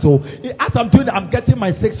first class. Oh. As I'm doing it, I'm getting my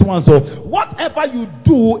 6-1. So whatever you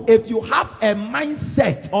do, if you have a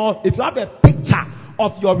mindset or if you have a picture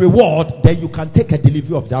of your reward, then you can take a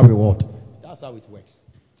delivery of that reward. That's how it works.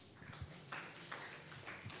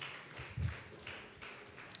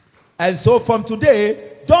 And so from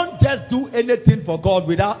today, don't just do anything for God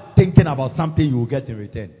without thinking about something you will get in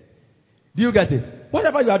return. Do you get it?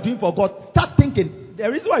 Whatever you are doing for God, start thinking. The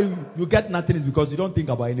reason why you get nothing is because you don't think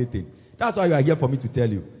about anything. That's why you are here for me to tell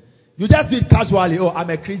you. You just do it casually. Oh, I'm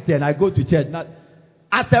a Christian. I go to church.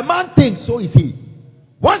 As a man thinks, so is he.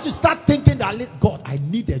 Once you start thinking that, God, I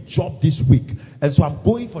need a job this week. And so I'm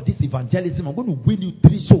going for this evangelism. I'm going to win you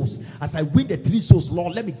 3 souls. As I win the 3 souls,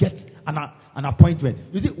 Lord, let me get an appointment.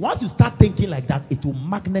 You see, once you start thinking like that, it will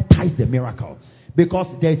magnetize the miracle. Because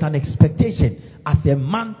there is an expectation. As a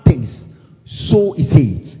man thinks, so is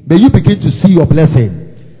he. May you begin to see your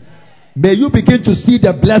blessing. May you begin to see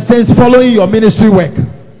the blessings following your ministry work.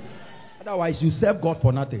 Otherwise, you serve God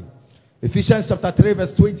for nothing. Ephesians chapter 3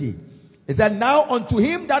 verse 20. It said, now unto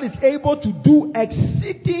him that is able to do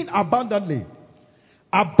exceeding abundantly,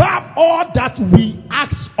 above all that we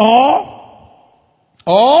ask or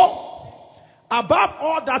above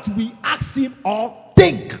all that we ask him or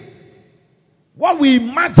think. What we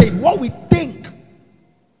imagine, what we think.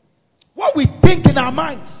 What we think in our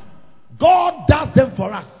minds, God does them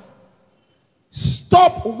for us.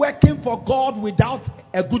 Stop working for God without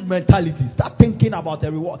a good mentality. Start thinking about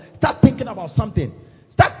a reward. Start thinking about something.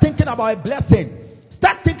 Start thinking about a blessing.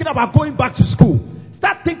 Start thinking about going back to school.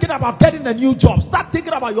 Start thinking about getting a new job. Start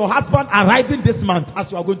thinking about your husband arriving this month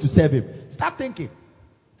as you are going to serve him. Start thinking.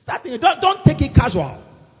 Start thinking. Don't take it casual.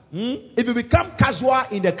 If you become casual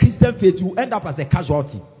in the Christian faith, you end up as a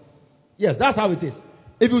casualty. Yes, that's how it is.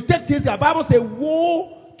 If you take things, the Bible says,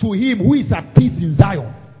 woe to him who is at peace in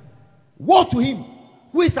Zion. Woe to him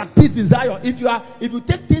who is at peace in Zion. If you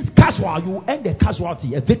take things casual, you end a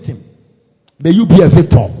casualty, a victim. May you be a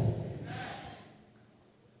victor.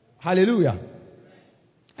 Hallelujah.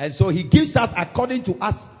 And so he gives us according to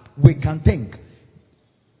us we can think.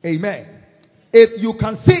 Amen. If you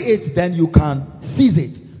can see it, then you can seize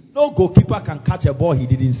it. No goalkeeper can catch a ball he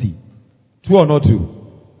didn't see. True or not true?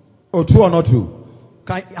 Oh, true or not true?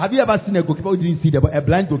 Have you ever seen a goalkeeper who didn't see the ball? A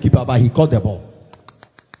blind goalkeeper, but he caught the ball.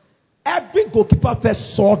 Every goalkeeper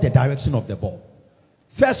first saw the direction of the ball.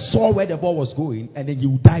 First saw where the ball was going, and then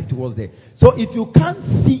you dive towards there. So if you can't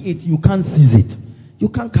see it, you can't seize it. You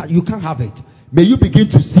can't have it. May you begin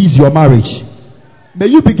to seize your marriage. May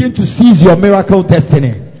you begin to seize your miracle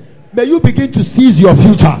destiny. May you begin to seize your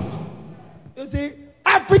future. You see,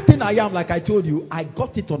 everything I am, like I told you, I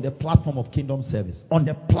got it on the platform of kingdom service. On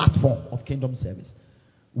the platform of kingdom service.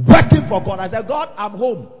 Working for God. I said, God, I'm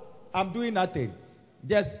home. I'm doing nothing.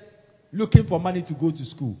 Just looking for money to go to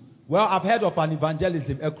school. Well, I've heard of an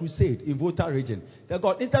evangelism, a crusade in Volta region. They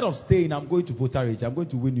God, instead of staying, I'm going to Volta region. I'm going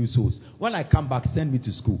to win new souls. When I come back, send me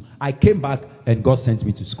to school. I came back and God sent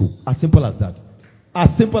me to school. As simple as that.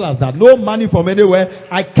 As simple as that. No money from anywhere.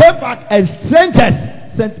 I came back and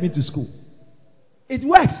strangers sent me to school. It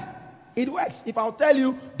works. It works. If I'll tell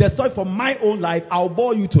you the story from my own life, I'll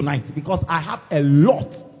bore you tonight because I have a lot.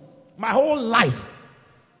 My whole life.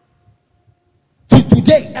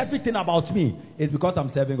 Today, everything about me is because I'm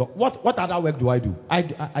serving God. What other work do?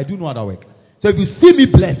 I do no other work. So if you see me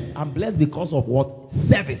blessed, I'm blessed because of what?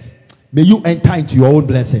 Service. May you enter into your own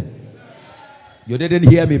blessing. You didn't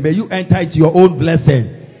hear me. May you enter into your own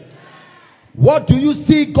blessing. What do you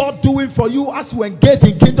see God doing for you as you engage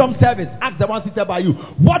in kingdom service? Ask the one seated by you.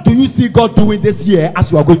 What do you see God doing this year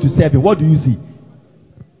as you are going to serve Him? What do you see?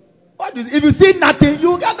 If you see nothing,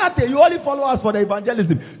 you get nothing. You only follow us for the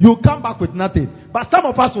evangelism. You come back with nothing. But some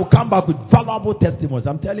of us will come back with valuable testimonies.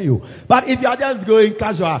 I'm telling you. But if you are just going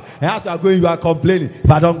casual, and as you are going, you are complaining. If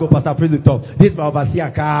I don't go, Pastor, praise the top. This is my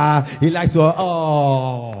overseer car. He likes to.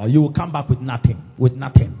 Oh, you will come back with nothing. With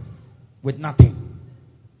nothing. With nothing.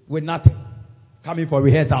 With nothing. Coming for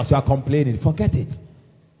rehearsals, you are complaining. Forget it.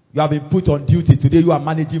 You have been put on duty. Today you are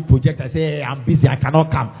managing project. I say, hey, I'm busy. I cannot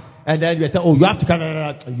come. And then you say, oh, you have to come.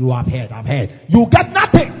 You have heard. I've heard. You get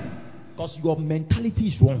nothing. Because your mentality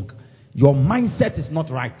is wrong. Your mindset is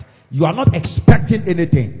not right. You are not expecting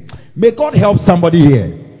anything. May God help somebody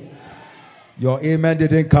here. Your amen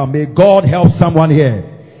didn't come. May God help someone here.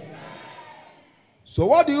 So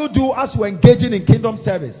what do you do as you're engaging in kingdom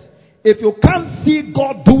service? If you can't see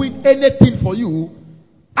God doing anything for you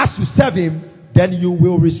as you serve Him, then you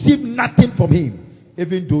will receive nothing from Him,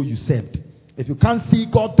 even though you served. If you can't see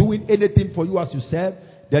God doing anything for you as you serve,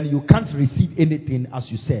 then you can't receive anything as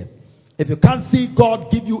you serve. If you can't see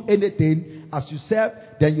God give you anything as you serve,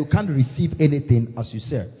 then you can't receive anything as you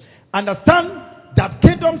serve. Understand that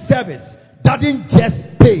kingdom service doesn't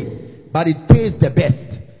just pay, but it pays the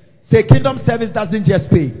best. Say, kingdom service doesn't just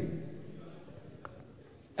pay.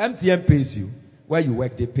 MTN pays you. Where you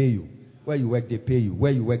work, they pay you. Where you work, they pay you.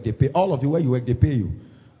 Where you work, they pay. All of you, where you work, they pay you.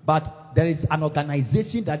 But there is an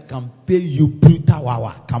organization that can pay you brutal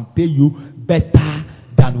hour, can pay you better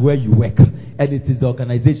than where you work. And it is the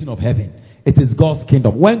organization of heaven. It is God's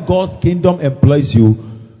kingdom. When God's kingdom employs you,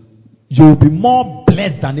 you will be more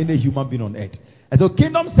blessed than any human being on earth. And so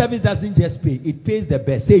kingdom service doesn't just pay, it pays the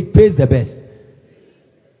best. Say, it pays the best.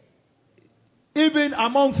 Even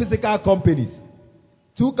among physical companies,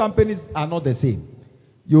 two companies are not the same.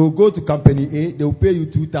 You go to company A, they will pay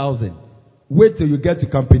you 2,000. Wait till you get to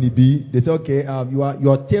company B. They say, okay,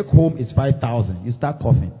 your take home is 5,000. You start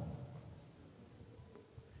coughing.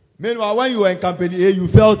 Meanwhile, when you were in company A, you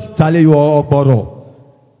felt, Charlie, you were Oboro.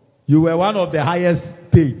 You were one of the highest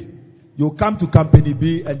paid. You come to company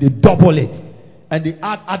B and they double it. And they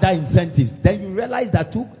add other incentives. Then you realize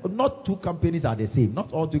that not two companies are the same.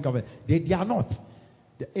 Not all two companies. They are not.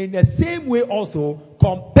 In the same way also,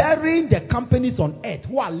 comparing the companies on earth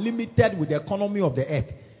who are limited with the economy of the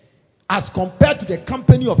earth as compared to the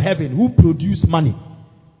company of heaven who produce money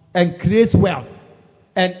and creates wealth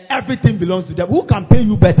and everything belongs to them. Who can pay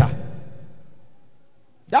you better?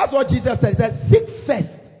 That's what Jesus said. He said, seek first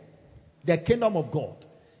the kingdom of God.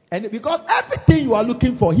 And because everything you are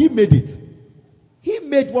looking for, He made it. He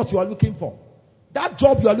made what you are looking for. That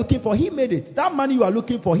job you are looking for, He made it. That money you are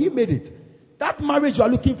looking for, He made it. That marriage you are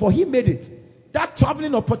looking for, He made it. That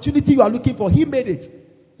traveling opportunity you are looking for, He made it.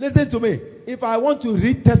 Listen to me. If I want to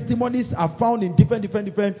read testimonies I've found in different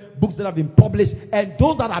books that have been published, and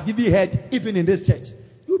those that I've even heard, even in this church,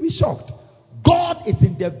 you'll be shocked. God is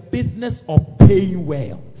in the business of paying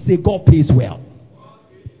well. Say, God pays well.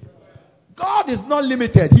 God is not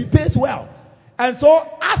limited. He pays well. And so,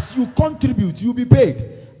 as you contribute, you'll be paid.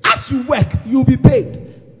 As you work, you'll be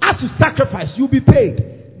paid. As you sacrifice, you'll be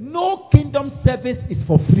paid. No kingdom service is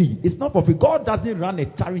for free. It's not for free. God doesn't run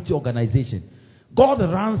a charity organization. God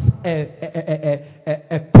runs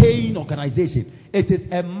a paying organization. It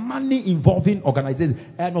is a money involving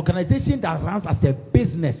organization. An organization that runs as a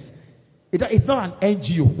business. It's not an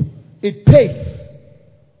NGO. It pays.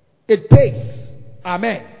 It pays.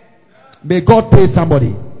 Amen. May God pay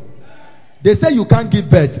somebody. They say you can't give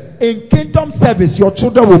birth. In kingdom service, your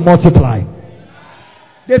children will multiply.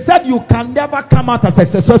 They said you can never come out as a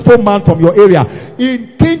successful man from your area.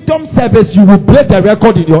 In kingdom service, you will break the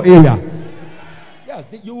record in your area. Yes,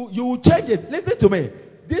 you will change it. Listen to me.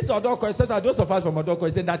 This Odoko, especially those of us from Odoko,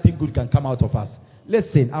 is saying nothing good can come out of us.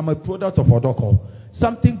 Listen, I'm a product of Odoko.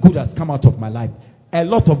 Something good has come out of my life. A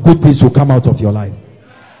lot of good things will come out of your life.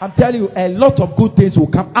 I'm telling you, a lot of good things will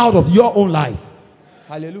come out of your own life.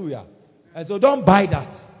 Hallelujah. And so don't buy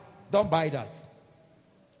that. Don't buy that.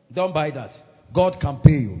 Don't buy that. God can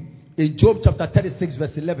pay you. In Job chapter 36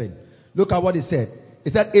 verse 11, look at what he said. He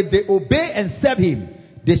said, if they obey and serve him,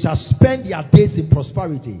 they shall spend their days in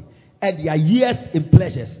prosperity and their years in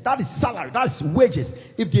pleasures. That is salary. That is wages.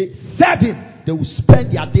 If they serve him, they will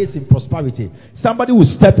spend their days in prosperity. Somebody will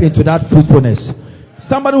step into that fruitfulness.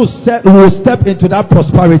 Somebody will step into that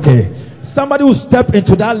prosperity. Somebody will step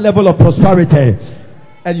into that level of prosperity.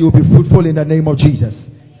 And you will be fruitful in the name of Jesus.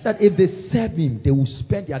 That if they serve him, they will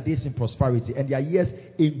spend their days in prosperity and their years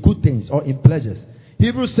in good things or in pleasures.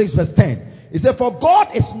 Hebrews 6 verse 10. It said, for God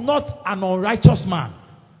is not an unrighteous man,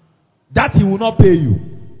 that he will not pay you.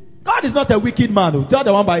 God is not a wicked man. Tell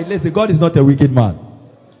the one by listen, God is not a wicked man.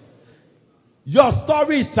 Your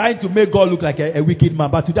story is trying to make God look like a wicked man.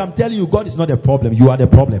 But today I'm telling you, God is not a problem. You are the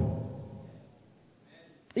problem.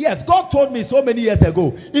 Yes, God told me so many years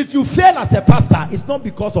ago, if you fail as a pastor, it's not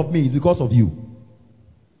because of me, it's because of you.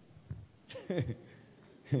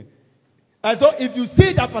 And so if you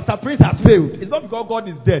see that Pastor Prince has failed, it's not because God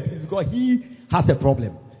is dead, it's because he has a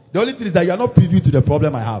problem. The only thing is that you are not privy to the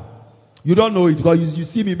problem I have. You don't know it because you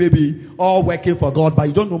see me maybe all working for God, but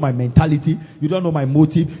you don't know my mentality, you don't know my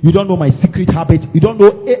motive, you don't know my secret habit, you don't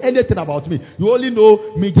know anything about me. You only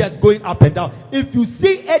know me just going up and down. If you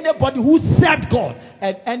see anybody who served God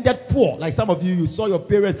and ended poor, like some of you saw your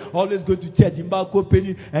parents always go to church in Balco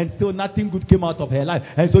Penny and still nothing good came out of her life.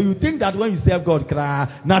 And so you think that when you serve God,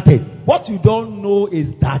 nothing. What you don't know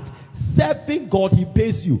is that serving God, he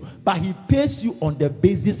pays you, but he pays you on the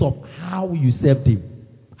basis of how you served him.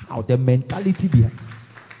 How the mentality behind,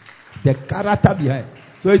 the character behind.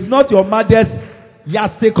 So it's not your mother's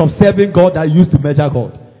yardstick of serving God that used to measure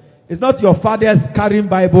God. It's not your father's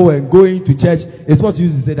carrying Bible and going to church. It's what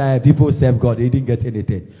you used to say that people serve God, they didn't get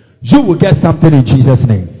anything. You will get something in Jesus'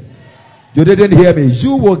 name. You didn't hear me.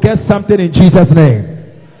 You will get something in Jesus' name.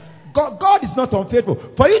 God is not unfaithful.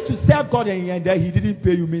 For you to serve God and he didn't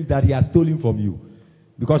pay you means that he has stolen from you,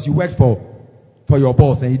 because you worked for your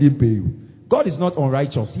boss and he didn't pay you. God is not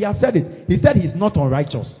unrighteous. He has said it. He said he's not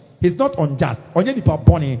unrighteous. He's not unjust. That's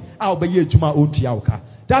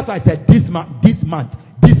why I said this month,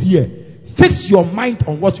 this year, fix your mind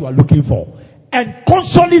on what you are looking for. And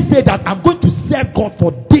consciously say that I'm going to serve God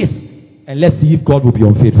for this. And let's see if God will be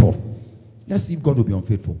unfaithful. Let's see if God will be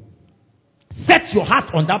unfaithful. Set your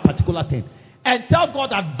heart on that particular thing. And tell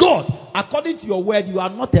God that, God, according to your word, you are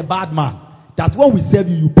not a bad man. That when we serve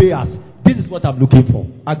you, you pay us. This is what I'm looking for.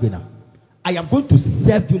 Agbena. I am going to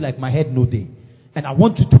serve you like my head no day. And I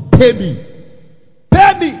want you to pay me.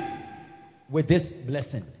 Pay me with this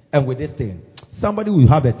blessing and with this thing. Somebody will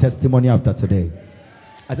have a testimony after today.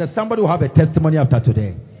 I said somebody will have a testimony after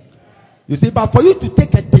today. You see, but for you to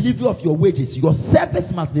take a delivery of your wages, your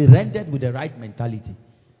service must be rendered with the right mentality.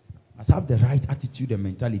 Must have the right attitude and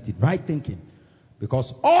mentality, right thinking.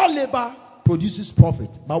 Because all labor produces profit.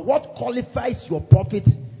 But what qualifies your profit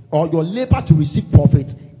or your labor to receive profit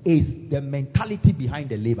is the mentality behind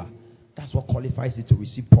the labor. That's what qualifies it to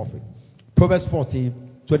receive profit. Proverbs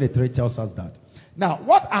 14:23 tells us that. Now,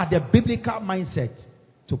 what are the biblical mindsets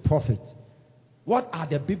to profit? What are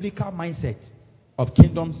the biblical mindsets of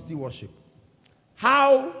kingdom stewardship?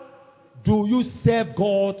 How do you serve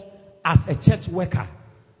God as a church worker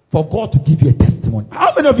for God to give you a testimony?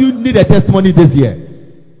 How many of you need a testimony this year?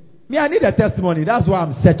 Me, I need a testimony. That's why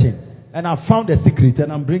I'm searching. And I found a secret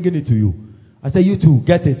and I'm bringing it to you. I say, you too,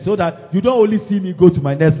 get it. So that you don't only see me go to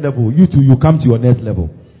my next level. You too, you come to your next level.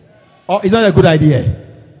 Oh, it's not a good idea.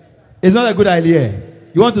 It's not a good idea.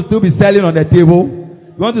 You want to still be selling on the table?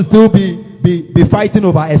 You want to still be fighting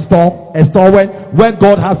over a store when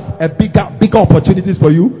God has a bigger opportunities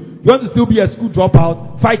for you? You want to still be a school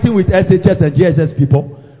dropout fighting with SHS and GSS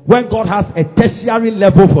people when God has a tertiary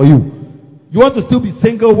level for you? You want to still be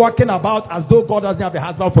single, walking about as though God doesn't have a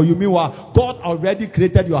husband for you. Meanwhile, God already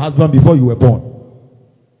created your husband before you were born.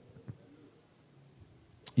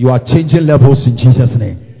 You are changing levels in Jesus'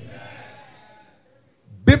 name.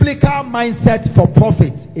 Biblical mindset for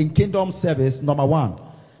profit in kingdom service. Number 1,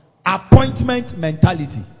 appointment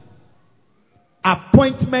mentality.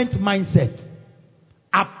 Appointment mindset.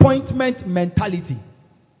 Appointment mentality.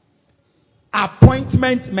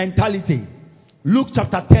 Appointment mentality. Luke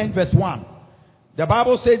chapter 10 verse 1. The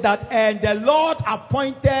Bible says that, and the Lord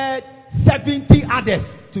appointed 70 others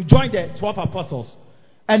to join the 12 apostles.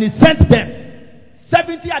 And he sent them.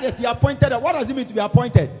 70 others he appointed. What does it mean to be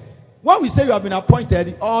appointed? When we say you have been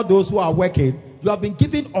appointed, all those who are working, you have been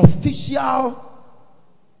given official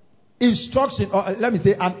instruction, or let me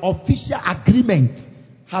say an official agreement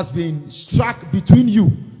has been struck between you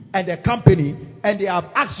and the company, and they have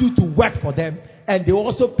asked you to work for them, and they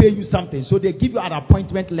also pay you something. So they give you an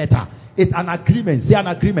appointment letter. It's an agreement. Say an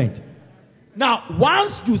agreement. Now,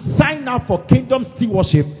 once you sign up for kingdom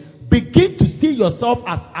stewardship, begin to see yourself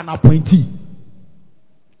as an appointee.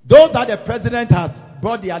 Those that the president has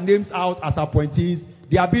brought their names out as appointees,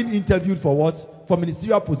 they are being interviewed for what? For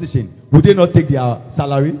ministerial position. Would they not take their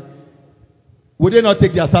salary? Would they not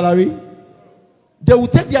take their salary? They will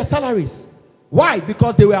take their salaries. Why?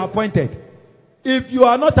 Because they were appointed. If you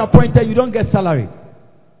are not appointed, you don't get salary.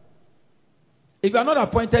 If you are not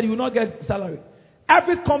appointed, you will not get salary.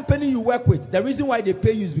 Every company you work with, the reason why they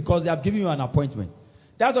pay you is because they have given you an appointment.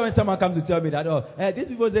 That's why when someone comes to tell me that, these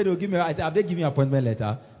people say they'll give me, I say, have they given you an appointment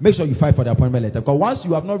letter? Make sure you fight for the appointment letter. Because once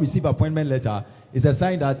you have not received appointment letter, it's a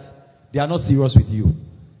sign that they are not serious with you.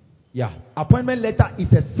 Yeah. Appointment letter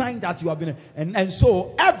is a sign that you have been, and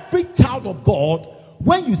so every child of God,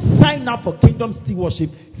 when you sign up for kingdom stewardship,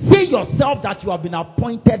 see yourself that you have been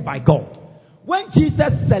appointed by God. When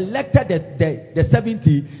Jesus selected the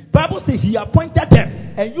 70, Bible says he appointed them.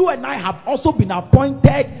 And you and I have also been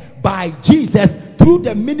appointed by Jesus through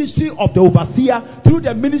the ministry of the overseer, through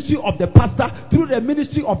the ministry of the pastor, through the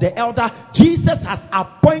ministry of the elder. Jesus has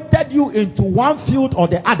appointed you into one field or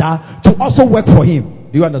the other to also work for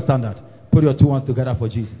him. Do you understand that? Put your two hands together for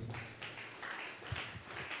Jesus.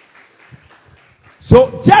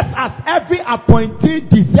 So just as every appointee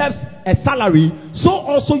deserves a salary, so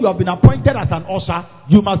also you have been appointed as an usher.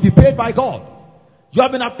 You must be paid by God. You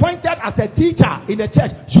have been appointed as a teacher in the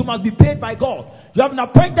church. You must be paid by God. You have been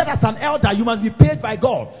appointed as an elder. You must be paid by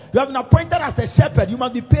God. You have been appointed as a shepherd. You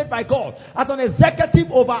must be paid by God. As an executive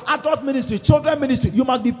over adult ministry, children ministry, you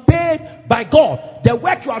must be paid by God. The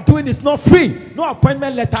work you are doing is not free. No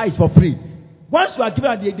appointment letter is for free. Once you are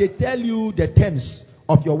given, they tell you the terms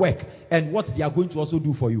of your work and what they are going to also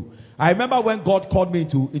do for you. I remember when God called me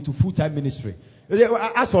into full-time ministry.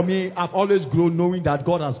 As for me, I've always grown knowing that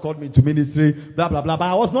God has called me to ministry, blah, blah, blah. But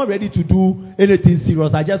I was not ready to do anything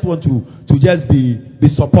serious. I just want to just be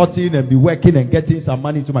supporting and be working and getting some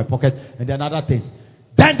money into my pocket and then other things.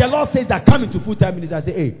 Then the Lord says that come into full-time ministry. I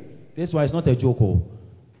say, hey, this one is not a joke. Oh.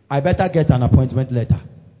 I better get an appointment letter.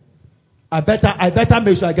 I better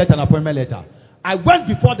make sure I get an appointment letter. I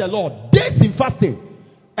went before the Lord, days in fasting.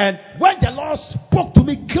 And when the Lord spoke to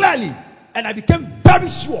me clearly, and I became very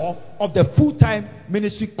sure of the full-time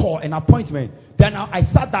ministry call and appointment, then I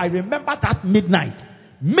sat there. I remember that midnight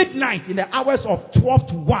in the hours of 12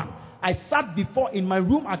 to 1, I sat before in my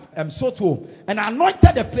room at Soto, and I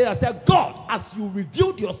anointed the place. I said, God, as you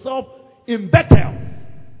revealed yourself in Bethel,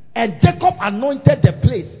 and Jacob anointed the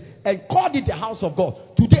place and called it the house of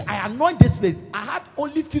God. Today I anoint this place. I had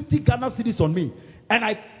only 50 Ghana cedis on me. And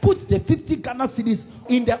I put the 50 Ghana cedis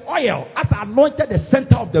in the oil as I anointed the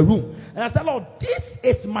center of the room. And I said, Lord, this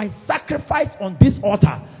is my sacrifice on this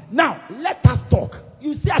altar. Now, let us talk.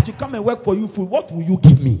 You say I should come and work for you full. What will you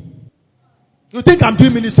give me? You think I'm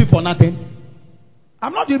doing ministry for nothing?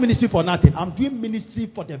 I'm not doing ministry for nothing. I'm doing ministry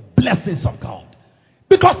for the blessings of God.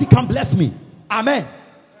 Because he can bless me. Amen.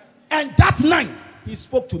 And that night, he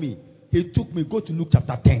spoke to me. He took me, go to Luke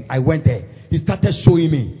chapter 10. I went there. He started showing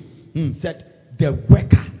me. Said, the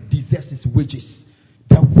worker deserves his wages.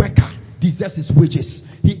 The worker deserves his wages.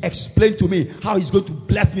 He explained to me how he's going to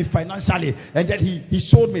bless me financially. And then he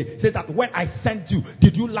showed me, said that when I sent you,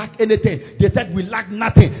 did you lack anything? They said we lack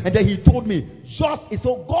nothing. And then he told me,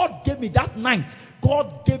 so God gave me that night.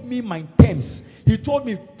 God gave me my terms. He told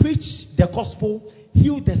me, preach the gospel,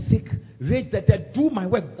 heal the sick, raise the dead, do my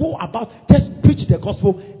work, go about, just preach the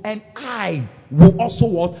gospel, and I will also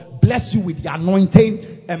what? Bless you with the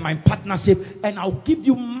anointing and my partnership, and I'll give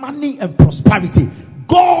you money and prosperity.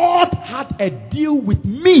 God had a deal with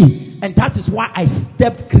me, and that is why I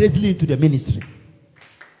stepped crazily into the ministry.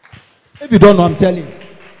 If you don't know, I'm telling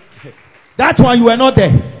you. That's why you were not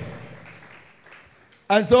there.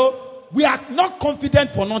 And so, we are not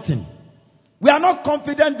confident for nothing. We are not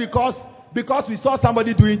confident because we saw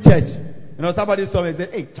somebody doing church. somebody saw me and said,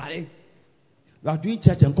 hey, Charlie, you are doing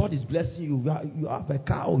church and God is blessing you. You have a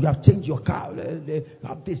car, or you have changed your car. You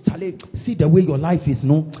have this, Charlie. See the way your life is,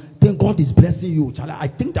 no? Then God is blessing you, Charlie. I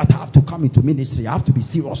think that I have to come into ministry. I have to be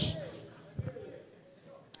serious.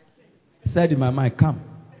 I said in my mind, come.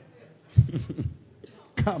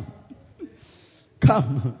 Come.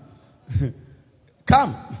 Come.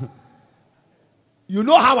 Come. You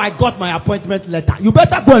know how I got my appointment letter. You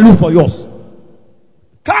better go and look for yours.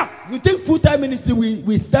 Come. You think full-time ministry,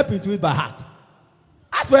 we step into it by heart.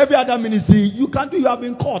 As for every other ministry, you can do, you have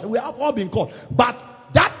been called. We have all been called. But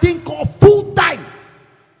that thing called full-time,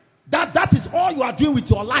 that is all you are doing with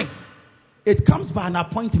your life. It comes by an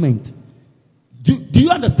appointment. Do you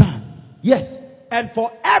understand? Yes. And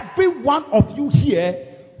for every one of you here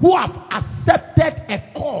who have accepted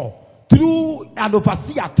a call through an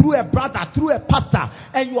overseer, through a brother, through a pastor,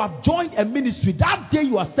 and you have joined a ministry, that day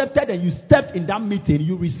you accepted and you stepped in that meeting,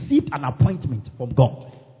 you received an appointment from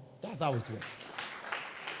God. That's how it works.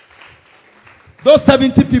 Those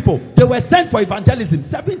 70 people, they were sent for evangelism.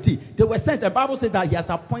 70, they were sent. The Bible says that he has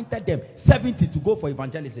appointed them, 70 to go for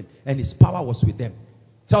evangelism, and his power was with them.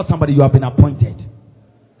 Tell somebody you have been appointed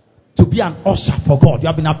to be an usher for God. You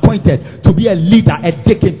have been appointed to be a leader, a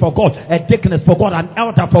deacon for God, a deaconess for God, an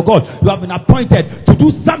elder for God. You have been appointed to do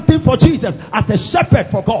something for Jesus as a shepherd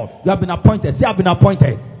for God. You have been appointed. Say, I've been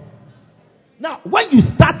appointed. Now, when you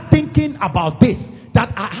start thinking about this, that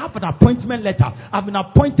I have an appointment letter, I've been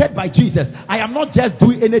appointed by Jesus. I am not just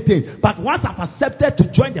doing anything, but once I've accepted to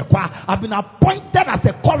join the choir, I've been appointed as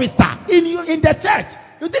a chorister in the church.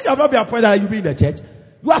 You think I've not been appointed, you be in the church?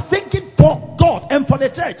 You are thinking for God and for the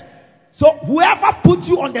church. So whoever puts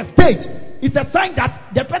you on the stage is a sign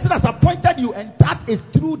that the person has appointed you, and that is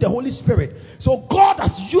through the Holy Spirit. So God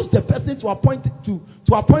has used the person to appoint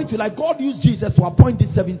you, like God used Jesus to appoint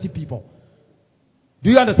these 70 people. Do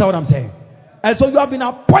you understand what I'm saying? And so you have been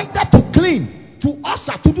appointed to clean, to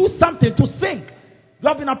usher, to do something, to sing. You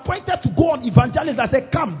have been appointed to go on evangelism. I say,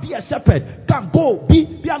 come, be a shepherd. Come, go,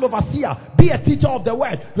 be an overseer. Be a teacher of the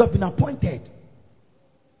word. You have been appointed.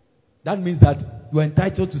 That means that you are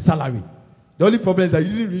entitled to salary. The only problem is that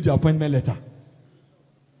you didn't read your appointment letter.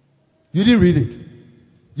 You didn't read it.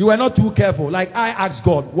 You were not too careful. Like I asked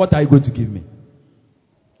God, what are you going to give me?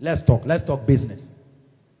 Let's talk business.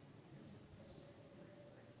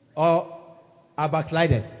 Or I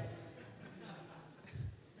backslided.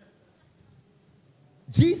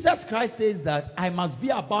 Jesus Christ says that I must be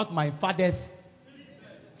about my father's.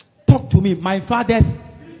 Talk to me, my father's.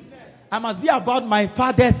 I must be about my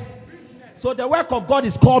father's. So the work of God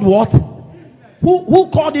is called what? Who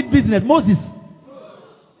called it business? Moses.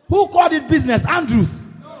 Who called it business? Andrews.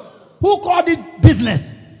 Who called it business?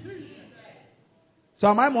 So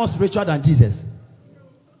am I more spiritual than Jesus?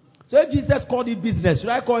 So if Jesus called it business, should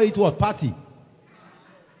I call it what? Party?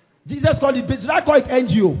 Jesus called it business. Should I call it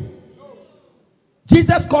NGO?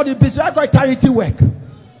 Jesus called it business. Should I call it charity work?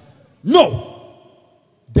 No.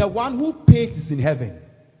 The one who pays is in heaven.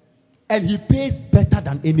 And he pays better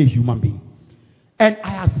than any human being. And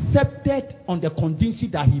I accepted on the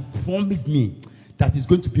condition that he promised me that he's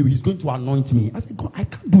going to anoint me. I said, God, I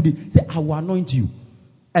can't do this. He said, I will anoint you.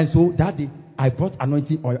 And so that day, I brought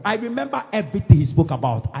anointing oil. I remember everything he spoke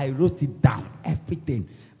about. I wrote it down. Everything.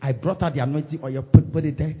 I brought out the anointing oil, put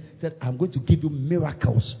it there. Said, I'm going to give you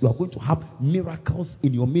miracles. You are going to have miracles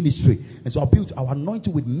in your ministry. And so I'll anoint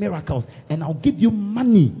you with miracles. And I'll give you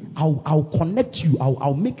money. I'll connect you.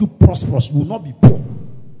 I'll make you prosperous. You will not be poor.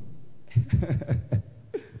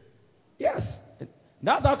 Yes.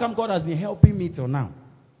 That's how come God has been helping me till now.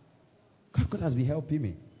 God has been helping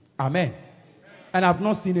me. Amen. And I've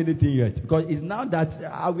not seen anything yet. Because it's now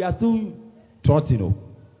that we are still trotting.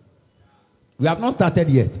 We have not started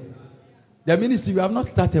yet. The ministry, we have not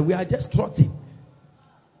started. We are just trotting.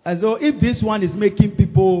 And so if this one is making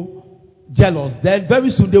people jealous, then very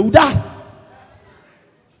soon they will die.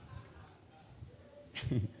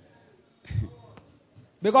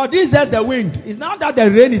 Because this is just the wind. It's now that the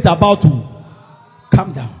rain is about to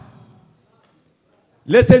come down.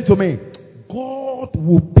 Listen to me. God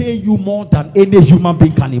will pay you more than any human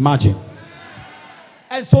being can imagine.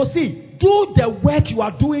 And so see, do the work you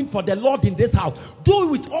are doing for the Lord in this house. Do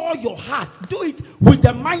it with all your heart. Do it with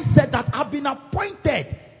the mindset that I've been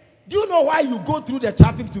appointed. Do you know why you go through the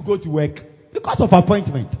traffic to go to work? Because of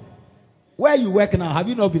appointment. Where you work now, have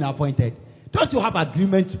you not been appointed? Don't you have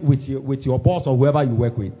agreement with your boss or whoever you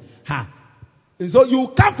work with? So you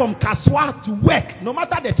come from Kaswa to work, no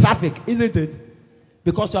matter the traffic, isn't it?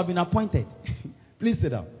 Because you have been appointed. Please sit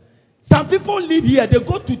down. Some people live here, they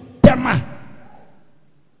go to Tema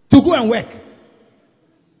to go and work.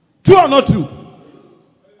 True or not true?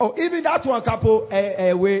 Oh, even that one couple,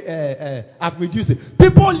 I've reduced it.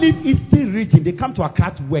 People live Eastern region. They come to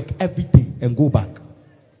Accra to work every day and go back.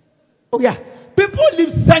 Oh yeah. People live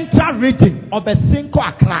Central region of a single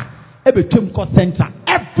Accra, every Central,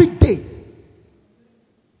 every day.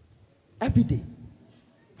 Every day.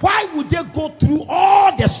 Why would they go through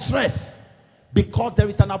all the stress? Because there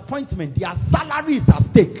is an appointment. Their salary is at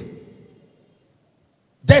stake.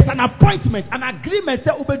 There's an appointment, an agreement.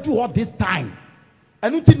 Say, "Ube do what this time,"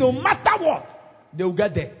 and no matter what, they will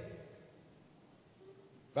get there.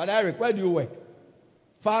 Brother Eric, where do you work?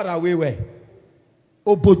 Far away where?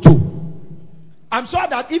 Obojo. I'm sure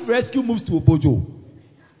that if rescue moves to Obojo,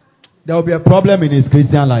 there will be a problem in his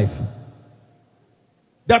Christian life.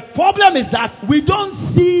 The problem is that we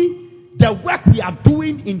don't see the work we are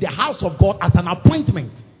doing in the house of God as an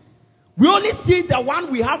appointment. We only see the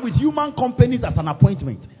one we have with human companies as an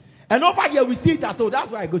appointment. And over here we see that, so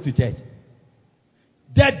that's why I go to church.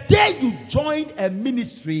 The day you join a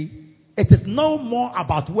ministry, it is no more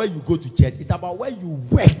about where you go to church. It's about where you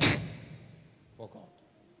work for God.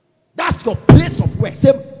 That's your place of work.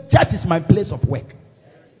 Say, church is my place of work.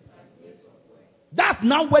 That's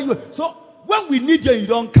now where you... So, when we need you and you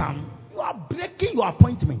don't come, you are breaking your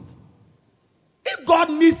appointment. If God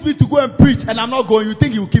needs me to go and preach and I'm not going, you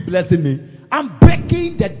think he will keep blessing me? I'm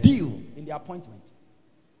breaking the deal in the appointment.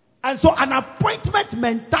 And so an appointment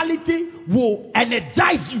mentality will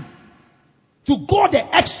energize you to go the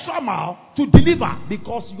extra mile to deliver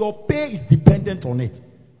because your pay is dependent on it.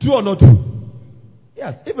 True or not true?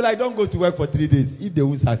 Yes. If I don't go to work for 3 days, if they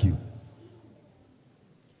won't sack you.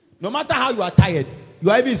 No matter how you are tired, you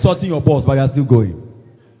are even insulting your boss, but you are still going.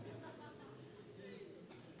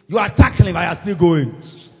 You are tackling, but you are still going.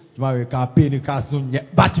 But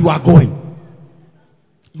you are going.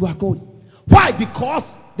 You are going. Why? Because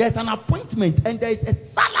there's an appointment and there is a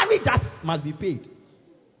salary that must be paid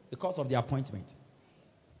because of the appointment.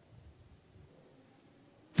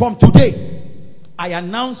 From today, I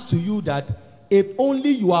announce to you that if only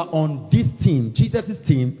you are on this team, Jesus'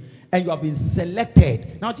 team, and you have been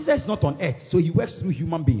selected. Now, Jesus is not on earth, so he works through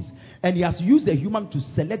human beings. And he has used the human to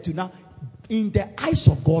select you. Now, in the eyes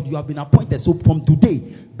of God, you have been appointed. So from today,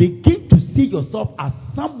 begin to see yourself as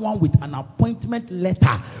someone with an appointment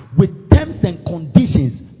letter, with terms and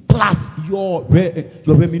conditions, plus your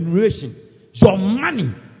remuneration, your money,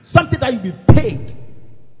 something that you'll be paid.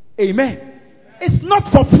 Amen. It's not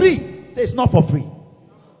for free. Say it's not for free.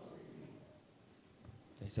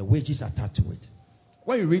 There's a wages attached to it.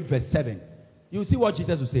 When you read verse 7, you see what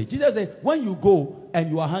Jesus will say. Jesus said, when you go and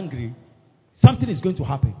you are hungry, something is going to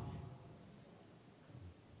happen.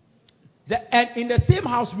 And in the same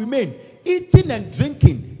house remain, eating and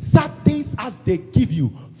drinking such things as they give you.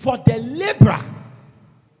 For the laborer,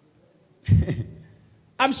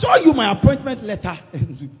 I'm showing you my appointment letter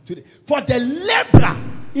today. For the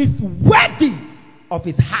laborer is worthy of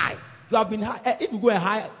his hire. You have been hired. If you go and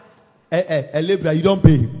hire a laborer, you don't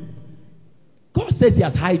pay him. God says he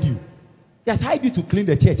has hired you. He has hired you to clean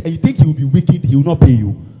the church. And you think he will be wicked, he will not pay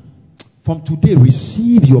you. From today,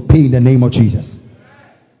 receive your pay in the name of Jesus.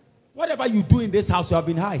 Whatever you do in this house, you have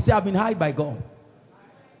been hired. Say, I've been hired by God.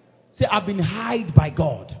 Say, I've been hired by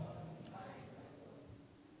God.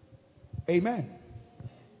 Amen.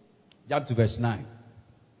 Jump to verse 9.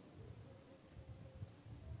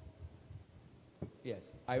 Yes,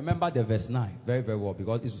 I remember the verse 9 very, very well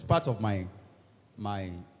because it was part of my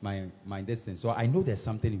destiny. So I know there's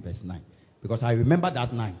something in verse 9 because I remember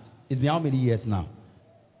that night. It's been how many years now?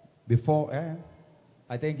 Before,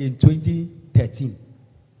 I think in 2013.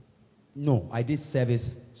 No, I did service,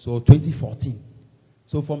 so 2014.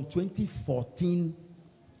 So from 2014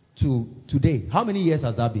 to today, how many years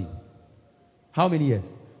has that been? How many years?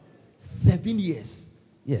 7 years.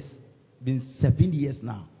 Yes, been 7 years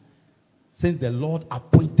now since the Lord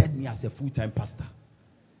appointed me as a full-time pastor.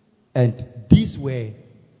 And these were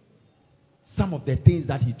some of the things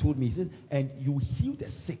that he told me. He says, and you heal the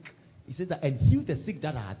sick. He says that, and heal the sick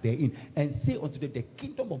that are therein, and say unto them, the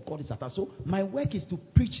kingdom of God is at us. So my work is to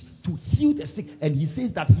preach, to heal the sick. And he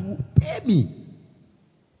says that he will pay me.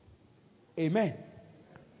 Amen.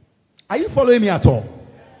 Are you following me at all?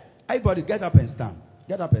 Everybody, get up and stand.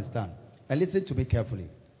 Get up and stand. And listen to me carefully.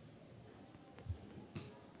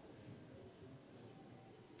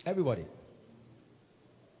 Everybody.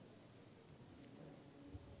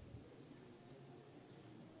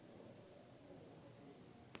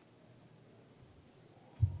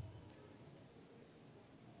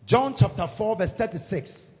 John chapter 4 verse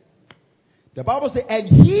 36. The Bible says, and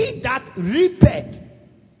he that reapeth,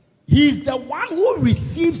 he is the one who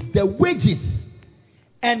receives the wages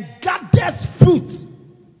and gathers fruit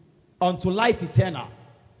unto life eternal,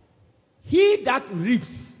 He that reaps,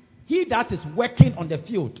 he that is working on the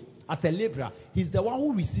field as a laborer, he's the one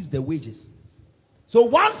who receives the wages. So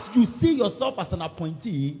once you see yourself as an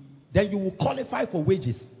appointee, then you will qualify for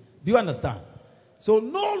wages. Do you understand? So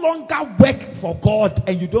no longer work for God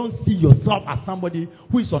and you don't see yourself as somebody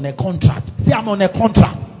who is on a contract. Say, I'm on a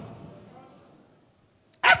contract.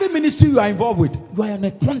 Every ministry you are involved with, you are on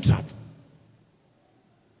a contract.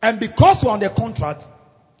 And because you are on a contract,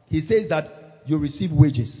 he says that you receive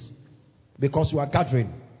wages. Because you are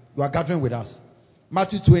gathering. You are gathering with us.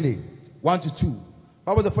 Matthew 20, 1 to 2.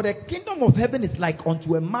 Bible says, for the kingdom of heaven is like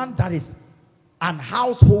unto a man that is an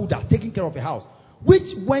householder, taking care of a house, which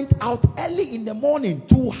went out early in the morning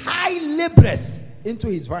to hire laborers into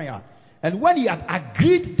his vineyard. And when he had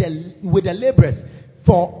agreed with the laborers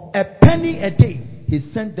for a penny a day, he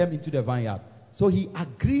sent them into the vineyard. So he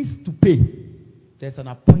agrees to pay. There's an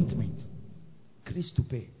appointment. Agrees to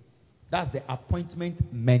pay. That's the appointment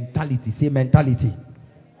mentality. Say mentality.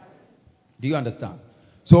 Do you understand?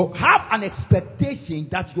 So have an expectation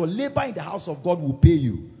that your labor in the house of God will pay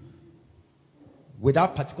you with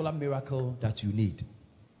that particular miracle that you need.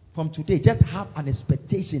 From today, just have an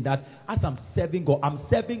expectation that as I'm serving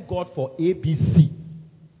God for ABC.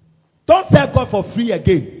 Don't serve God for free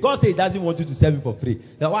again. God says He doesn't want you to serve Him for free.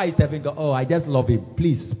 Then why are you serving God? Oh, I just love Him.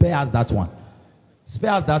 Please, spare us that one.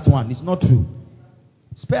 Spare us that one. It's not true.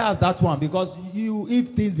 Spare us that one, because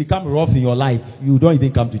if things become rough in your life, you don't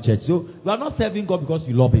even come to church. So you are not serving God because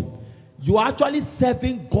you love Him. You are actually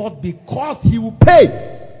serving God because He will pay.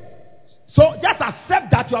 So just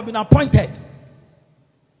accept that you have been appointed.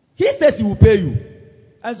 He says He will pay you.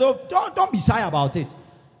 And so don't be shy about it.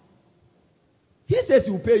 He says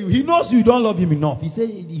He will pay you. He knows you don't love Him enough. He says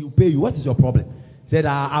He will pay you. What is your problem? He said,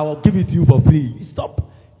 I will give it to you for free. Stop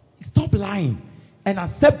lying and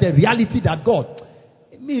accept the reality that God.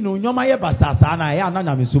 Me no nyoma ye basasa na ya na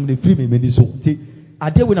nyame som de free me mani so. Ti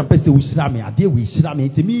ade we na pese we shira me, ade we shira me.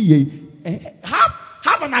 Ti me ye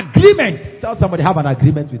have an agreement. Tell somebody, have an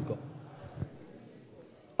agreement with God.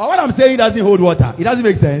 Or what I'm saying doesn't hold water. It doesn't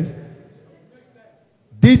make sense.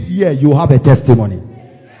 This year you have a testimony.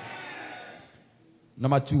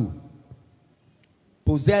 Number 2,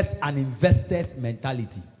 possess an investor's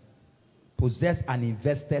mentality. Possess an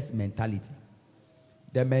investor's mentality.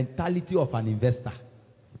 The mentality of an investor.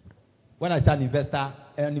 When I say an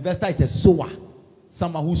investor is a sower.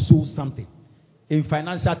 Someone who sows something. In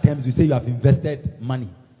financial terms, you say you have invested money.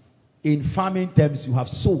 In farming terms, you have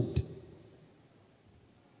sowed.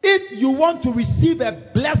 If you want to receive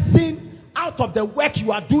a blessing out of the work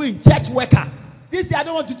you are doing, church worker, this year I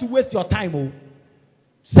don't want you to waste your time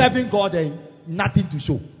serving God and nothing to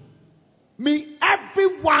show. Me,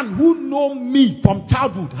 everyone who know me from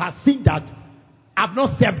childhood has seen that I've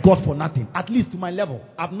not served God for nothing. At least to my level,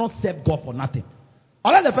 I've not served God for nothing.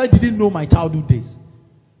 All the friends didn't know my childhood days.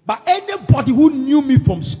 But anybody who knew me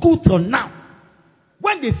from school till now,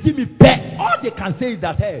 when they see me pay, all they can say is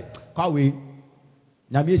that, hey,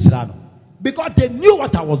 because they knew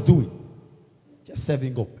what I was doing. Just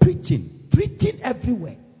serving God. Preaching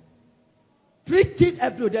everywhere. Preaching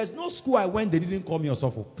everywhere. There's no school I went, they didn't call me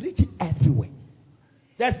Osofo. Preaching everywhere.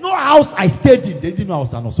 There's no house I stayed in, they didn't know I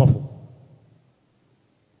was an Osofo.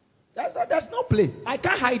 There's no place. I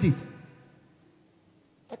can't hide it.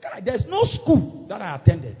 There's no school that I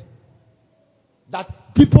attended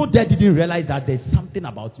that people there didn't realize that there's something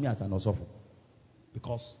about me as an Osofo,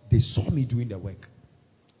 because they saw me doing the work.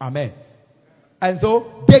 Amen. And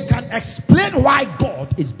so they can explain why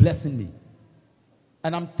God is blessing me.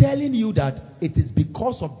 And I'm telling you that it is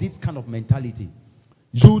because of this kind of mentality.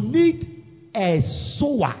 You need a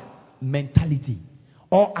sower mentality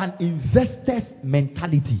or an investor's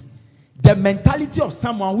mentality. The mentality of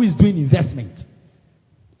someone who is doing investment.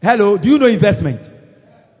 Hello, do you know investment?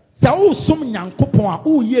 So some nyankopon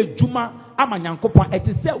who ye juma ama nyankopon it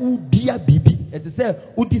is say who dia bibi. It is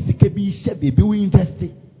say who disikebi she bibi we invest.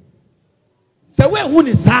 So when who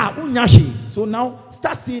is unyashi. So now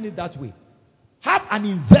start seeing it that way. Have an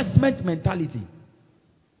investment mentality.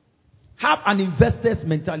 Have an investor's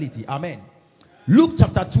mentality. Amen. Luke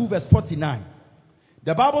chapter 2 verse 49.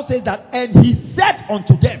 The Bible says that, and he said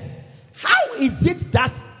unto them, how is it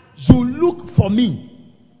that you look for me?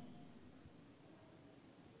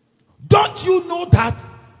 Don't you know that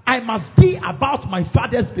I must be about my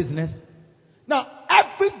Father's business? Now,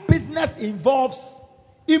 every business involves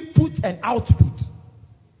input and output.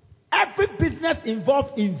 Every business involves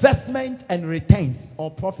investment and returns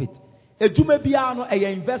or profit. Ejume biano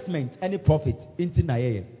a investment any profit into na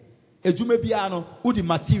ye. Ejume biano udi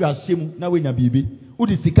material shemu na wenya bibi,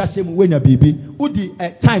 udi sika shemu wenya bibi, udi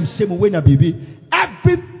time shemu wenya bibi.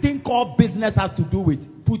 Everything called business has to do with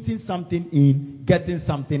putting something in, getting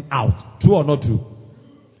something out. True or not true?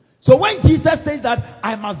 So when Jesus says that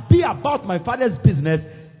I must be about my Father's business,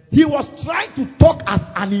 he was trying to talk as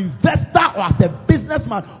an investor or as a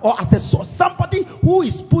businessman or as somebody who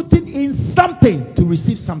is putting in something to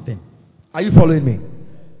receive something. Are you following me?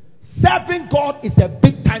 Serving God is a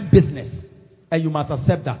big time business, and you must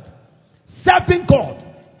accept that. Serving God,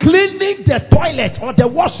 cleaning the toilet or the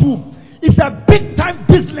washroom is a big time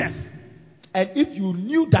business. And if you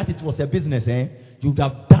knew that it was a business, you would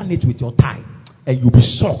have done it with your time, and you'll be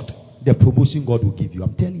shocked the promotion God will give you.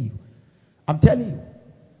 I'm telling you. I'm telling you.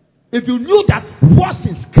 If you knew that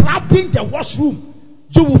washing, scrubbing the washroom,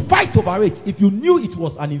 you will fight over it. If you knew it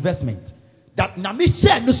was an investment, that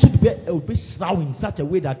Namisha will be in such a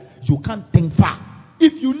way that you can't think far.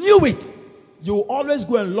 If you knew it, you will always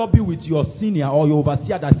go and lobby with your senior or your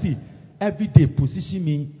overseer that see every day position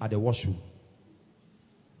me at the washroom.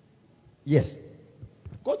 Yes.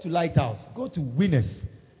 Go to Lighthouse, go to Winners.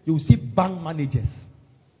 You will see bank managers.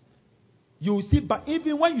 You will see, but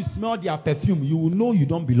even when you smell their perfume, you will know you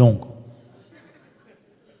don't belong.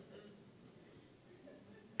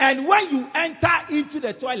 And when you enter into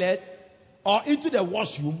the toilet or into the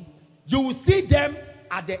washroom, you will see them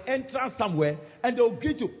at the entrance somewhere, and they will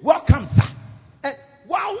greet you, "Welcome, sir." And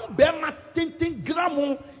wow, bema tintin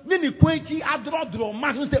gramo nini kwenchi adro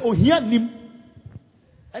man say ohia nim.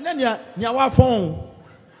 And then nya wa phone.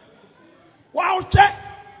 Wow, check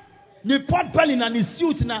ni pot belly na ni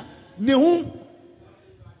suit na ni hu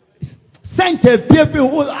sent a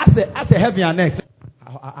people as a heavy and next.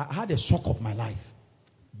 I had a shock of my life.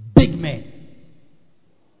 Big men.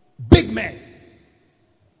 Big men.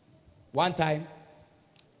 One time,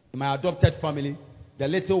 in my adopted family, the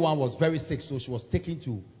little one was very sick, so she was taken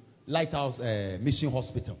to Lighthouse Mission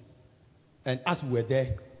Hospital. And as we were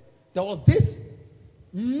there was this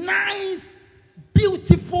nice,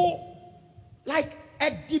 beautiful, like a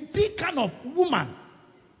DB kind of woman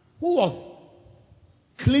who was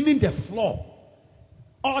cleaning the floor,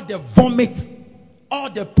 all the vomit,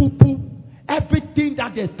 all the poo-poo, everything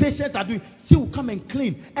that the patients are doing. She will come and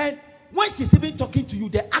clean. And when she's even talking to you,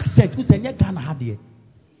 the accent, who's in Ghana had here.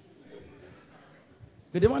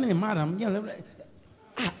 The one in madam,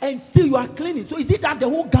 and still you are cleaning. So is it that the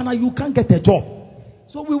whole Ghana you can't get a job?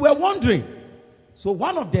 So we were wondering. So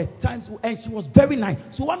one of the times, and she was very nice.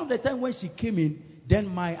 So one of the times when she came in, then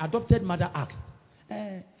my adopted mother asked,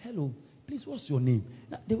 "Hello, please, what's your name?"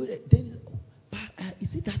 Now,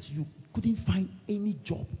 is it that you couldn't find any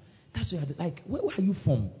job? That's why, like, where are you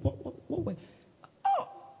from? What? Oh,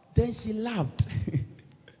 then she laughed.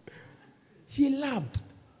 She laughed.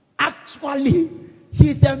 Actually, she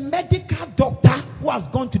is a medical doctor who has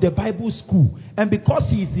gone to the Bible school. And because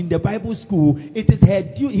she is in the Bible school, it is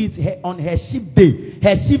on her shift day.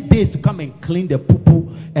 Her shift day is to come and clean the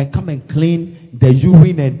poo-poo and come and clean the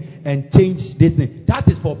urine and change this thing. That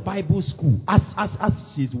is for Bible school. As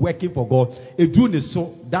she's working for God,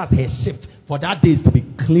 that's her shift. For that day is to be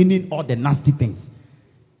cleaning all the nasty things.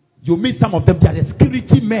 You meet some of them, they are the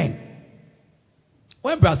security men.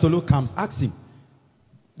 When Brasolo comes, ask him.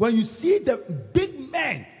 When you see the big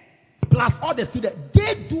men plus all the students,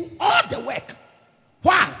 they do all the work.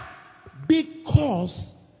 Why?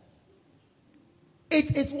 Because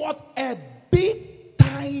it is what a big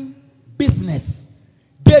time business.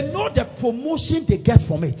 They know the promotion they get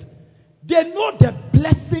from it. They know the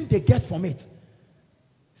blessing they get from it.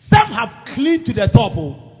 Some have cleaned to the top,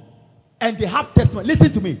 and they have testimony.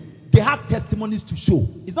 Listen to me. They have testimonies to show.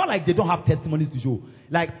 It's not like they don't have testimonies to show.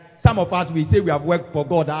 Like some of us, we say we have worked for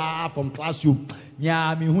God from classroom. Yes,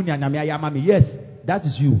 that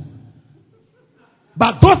is you.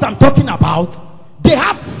 But those I'm talking about, they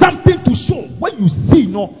have something to show. When you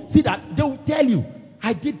see that, they will tell you,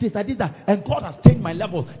 I did this, I did that, and God has changed my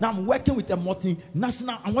level. Now I'm working with a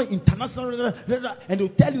multinational, I'm working international, and they'll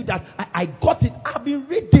tell you that I got it. I've been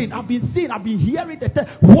reading, I've been seeing, I've been hearing,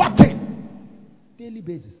 watching daily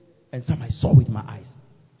basis. And some I saw with my eyes.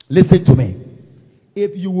 Listen to me.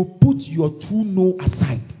 If you will put your true no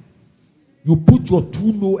aside, you put your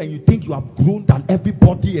true no and you think you have grown than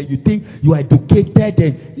everybody and you think you are educated,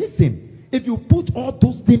 and listen, if you put all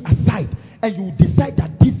those things aside and you decide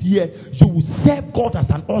that this year you will serve God as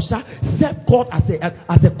an usher, serve God as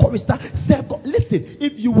a chorister, serve God. Listen,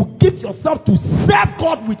 if you will give yourself to serve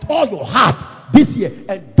God with all your heart this year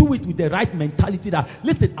and do it with the right mentality that,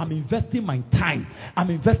 listen, I'm investing my time, I'm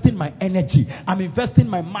investing my energy, I'm investing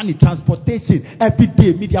my money, transportation, every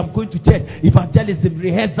day, media, I'm going to church, evangelism,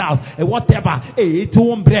 rehearsals, and whatever,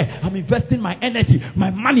 I'm investing my energy, my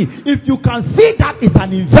money. If you can see that it's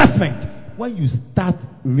an investment, when you start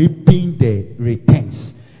reaping the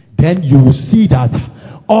returns, then you will see that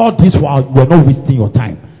all this while you were not wasting your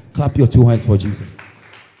time. Clap your two hands for Jesus.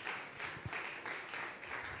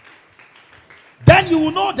 Then you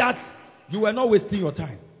will know that you were not wasting your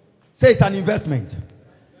time. Say it's an investment.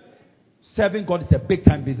 Serving God is a big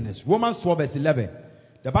time business. Romans 12 verse 11.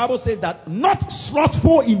 The Bible says that not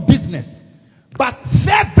slothful in business, but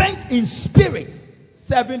fervent in spirit,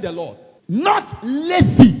 serving the Lord. Not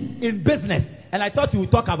lazy in business. And I thought you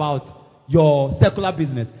would talk about your secular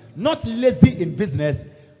business. Not lazy in business.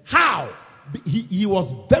 How? He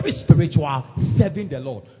was very spiritual, serving the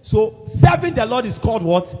Lord. So serving the Lord is called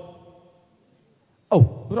what?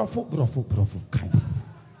 Oh, bravo, kind of.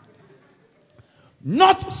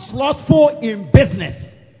 Not slothful in business.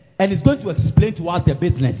 And he's going to explain to us the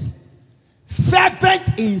business.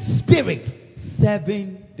 Fervent in spirit,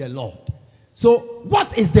 serving the Lord. So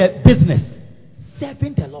what is the business?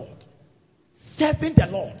 Serving the Lord. Serving the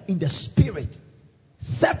Lord in the spirit.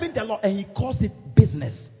 Serving the Lord. And he calls it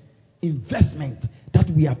business. Investment. That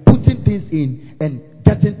we are putting things in and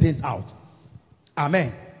getting things out.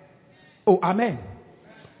 Amen. Oh, amen.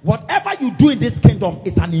 Whatever you do in this kingdom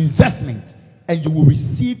is an investment. And you will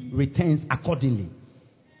receive returns accordingly.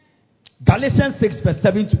 Galatians 6 verse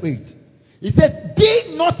 7 to 8. He said,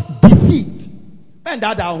 be not deceived. And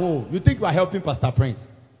that at home. You think you are helping Pastor Prince?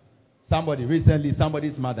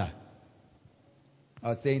 Somebody's mother. I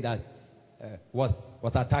was saying that was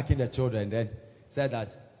attacking the children. Then said that,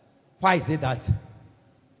 why is it that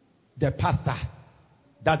the pastor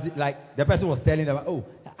does it, like the person was telling them, oh,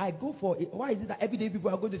 I go for it. Why is it that every day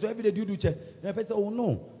people are going to church, every day you do church? And the person said, oh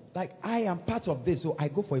no, like I am part of this, so I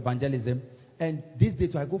go for evangelism, and this day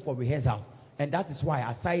so I go for rehearsals. And that is why,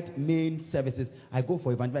 aside main services, I go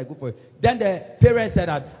for evangelism, I go for it. Then the parents said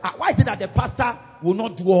that, why is it that the pastor will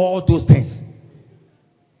not do all those things?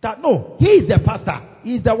 That no, he is the pastor.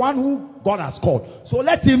 He is the one who God has called. So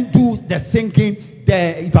let him do the singing,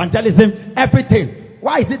 the evangelism, everything.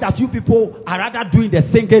 Why is it that you people are rather doing the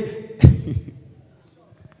singing?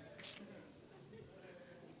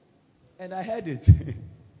 And I heard it.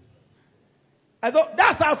 I thought,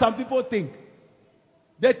 that's how some people think.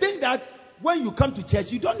 They think that when you come to church,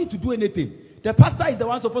 you don't need to do anything. The pastor is the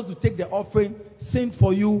one supposed to take the offering, sing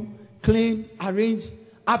for you, clean, arrange.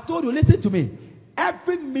 I've told you, listen to me.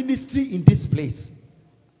 Every ministry in this place,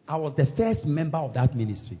 I was the first member of that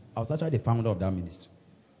ministry. I was actually the founder of that ministry.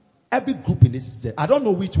 Every group in this church, I don't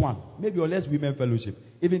know which one. Maybe or less women fellowship.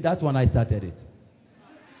 Even that one, I started it.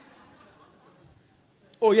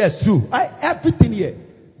 Oh yes, true. Everything here.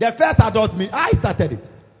 The first adult me, I started it.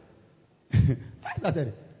 I started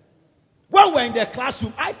it. When we were in the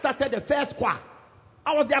classroom, I started the first choir.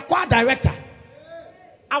 I was their choir director.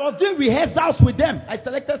 I was doing rehearsals with them. I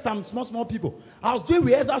selected some small people. I was doing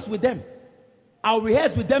rehearsals with them. I'll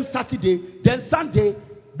rehearse with them Saturday. Then Sunday,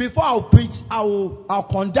 before I'll preach, I'll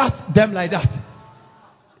conduct them like that.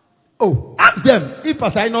 Oh, ask them. If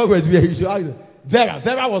Pastor Ino was here, you should ask them.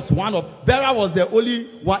 Vera was the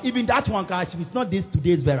only one. Even that one, she was not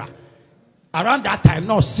today's Vera. Around that time,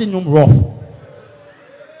 no, she knew rough.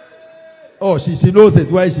 Oh, she knows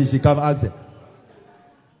it. Where she come ask her.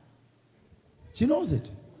 She knows it.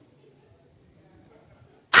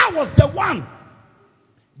 I was the one.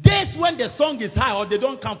 Days when the song is high or they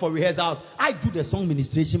don't come for rehearsals, I do the song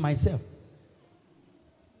ministration myself.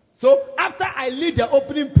 So after I lead the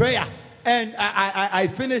opening prayer and I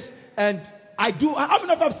finish and I do. How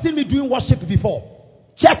many of you have seen me doing worship before?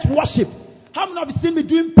 Church worship. How many of you have seen me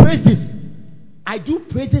doing praises? I do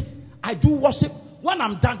praises. I do worship. When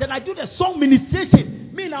I'm done, then I do the song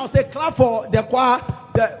ministration. Me now say clap for the choir.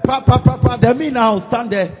 Then me now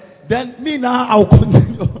stand there. Then me now I'll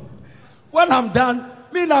continue. When I'm done,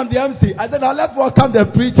 me now I'm the MC. I said now let's welcome the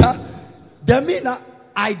preacher. Then me now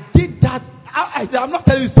I did that. I'm not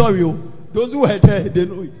telling you the story. Those who were there, they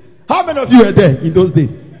know it. How many of you were there in those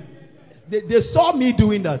days? They saw me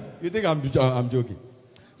doing that. You think I'm joking?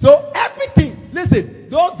 So everything, listen,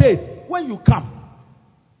 those days when you come,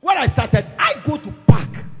 when I started, I go to park.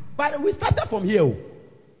 But we started from here,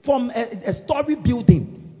 from a story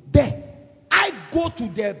building. There, I go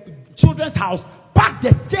to the children's house, park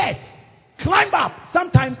the chairs, climb up.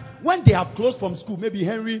 Sometimes when they have closed from school, maybe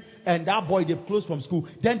Henry and that boy, they've closed from school,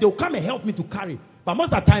 then they'll come and help me to carry. But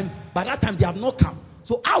most of the times, by that time, they have not come.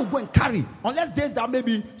 So I'll go and carry. Unless days that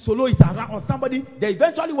maybe Solo is around or somebody, they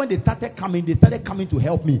eventually when they started coming to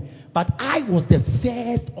help me. But I was the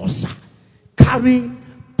first usher. Carrying,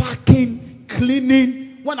 packing,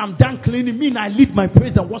 cleaning. When I'm done cleaning, me and I lead my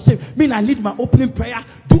praise and worship. Me and I lead my opening prayer.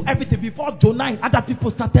 Do everything before Jonah and other people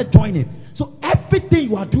started joining. So everything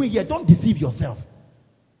you are doing here, don't deceive yourself.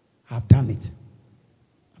 I've done it.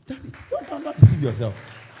 I've done it. Don't deceive yourself.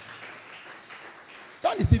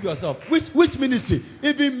 Don't deceive yourself. Which ministry?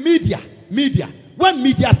 Even media. When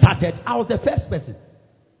media started, I was the first person.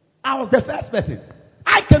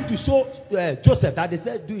 I came to show Joseph that they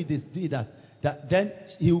said, do this, do that. Then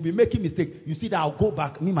he will be making mistake. You see that I'll go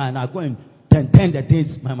back, me man, I'll go and tend the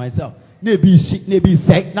things by myself. Maybe sick, maybe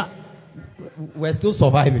sick. Nah, we're still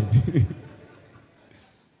surviving.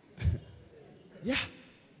 Yeah.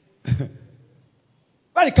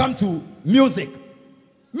 When it comes to music,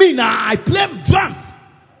 me now I play drums.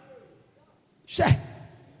 Sure.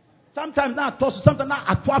 Sometimes now I toss, sometimes now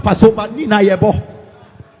I twap a so but Nina yebo.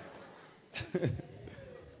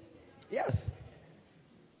 Yes.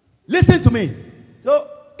 Listen to me. So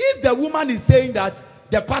if the woman is saying that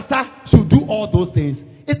the pastor should do all those things,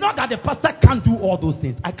 it's not that the pastor can't do all those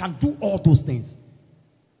things. I can do all those things.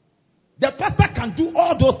 The pastor can do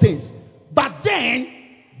all those things. But then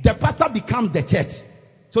the pastor becomes the church.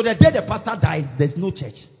 So the day the pastor dies, there's no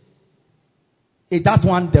church. Is that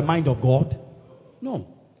one the mind of God? No.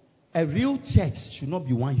 A real church should not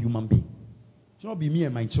be one human being. It should not be me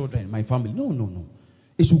and my children, my family. No.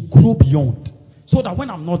 It should grow beyond. So that when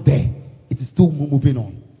I'm not there, it is still moving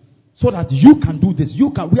on. So that you can do this.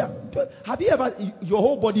 Have you ever, your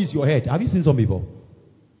whole body is your head. Have you seen some people?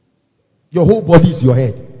 Your whole body is your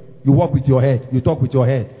head. You walk with your head. You talk with your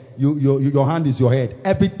head. Your hand is your head.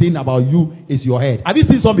 Everything about you is your head. Have you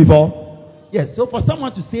seen some before? Yes. So for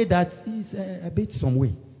someone to say that is a bit some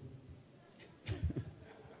way.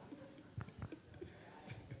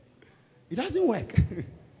 It doesn't work.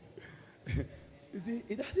 You see,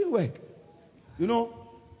 it doesn't work. You know?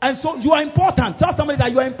 And so you are important. Tell somebody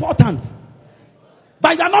that you are important.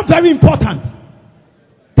 But you are not very important.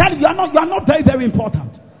 Tell him you are not very, very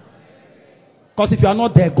important. Because if you are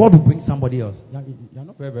not there, God will bring somebody else. You are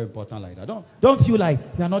not very, very important like that. Don't feel like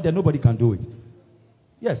you are not there, nobody can do it.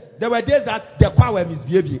 Yes. There were days that the choir were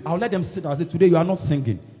misbehaving. I'll let them sit. I'll say, today you are not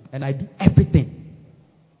singing. And I do everything.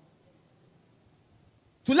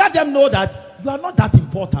 To let them know that you are not that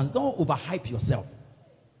important. Don't overhype yourself.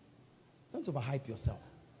 Don't overhype yourself.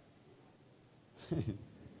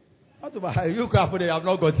 Not overhype. You crap for it. I have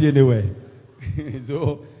not got you anywhere.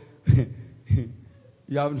 So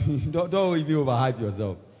don't even overhype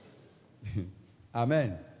yourself.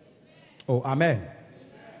 Amen. Oh, amen.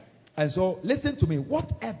 And so listen to me.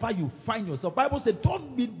 Whatever you find yourself, Bible said,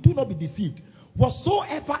 do not be deceived.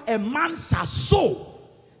 Whatsoever a man shall sow,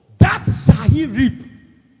 that shall he reap.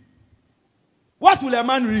 What will a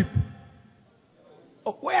man reap?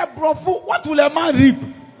 What will a man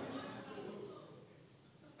reap?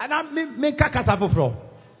 And I mean,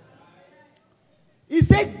 he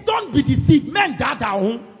said, don't be deceived. Men that are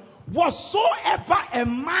whatsoever a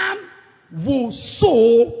man will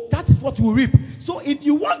sow, that is what will reap. So if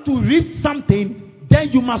you want to reap something, then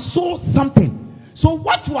you must sow something. So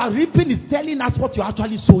what you are reaping is telling us what you are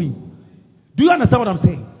actually sowing. Do you understand what I'm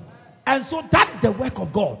saying? And so that is the work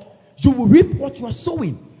of God. You will reap what you are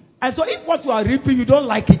sowing. And so if what you are reaping, you don't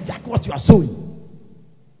like it, that's what you are sowing.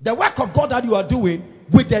 The work of God that you are doing,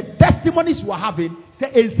 with the testimonies you are having,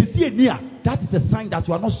 that is a sign that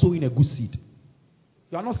you are not sowing a good seed.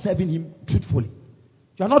 You are not serving him truthfully.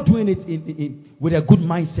 You are not doing it with a good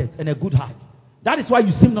mindset and a good heart. That is why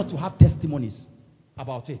you seem not to have testimonies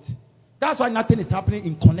about it. That's why nothing is happening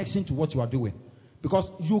in connection to what you are doing.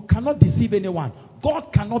 Because you cannot deceive anyone.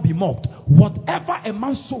 God cannot be mocked. Whatever a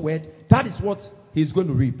man soweth, that is what he is going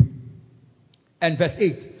to reap. And verse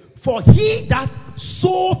 8. For he that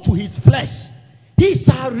sow to his flesh, he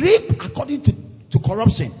shall reap according to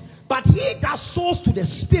corruption. But he that sows to the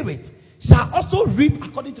spirit shall also reap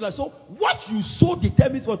according to that. So what you sow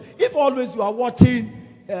determines what. If always you are watching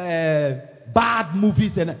bad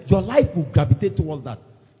movies, and your life will gravitate towards that.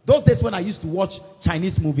 Those days when I used to watch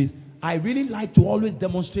Chinese movies, I really like to always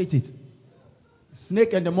demonstrate it.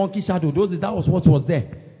 Snake and the monkey shadow. That was what was there.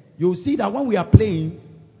 You'll see that when we are playing,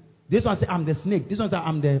 this one say I'm the snake, this one say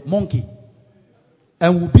I'm the monkey.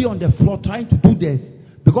 And we'll be on the floor trying to do this.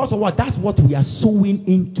 Because of what? That's what we are sowing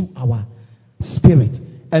into our spirit.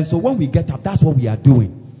 And so when we get up, that's what we are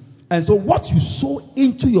doing. And so what you sow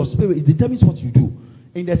into your spirit, it determines what you do.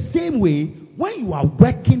 In the same way, when you are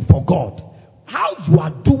working for God, how you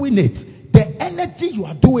are doing it, the energy you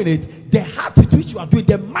are doing it, the heart with which you are doing it,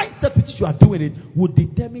 the mindset with which you are doing it, will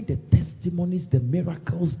determine the testimonies, the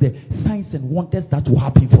miracles, the signs and wonders that will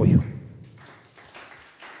happen for you.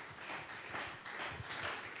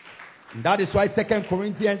 And that is why 2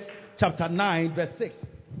 Corinthians chapter 9 verse 6.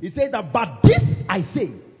 He says that, but this I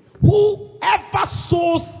say, whoever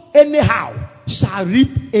sows anyhow shall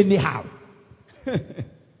reap anyhow.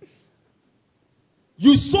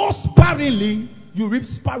 You sow sparingly, you reap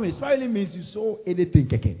sparingly. Sparingly means you sow anything,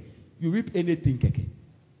 keke. You reap anything, keke.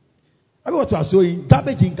 I mean, what you are sowing,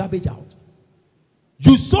 garbage in, garbage out.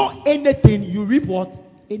 You sow anything, you reap what?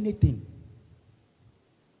 Anything.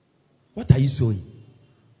 What are you sowing?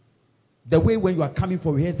 The way when you are coming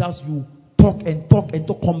for rehearsals, you talk and talk and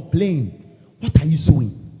talk, complain. What are you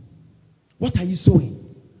sowing? What are you sowing?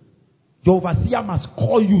 Your overseer must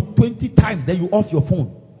call you 20 times, then you off your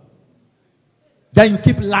phone. Then you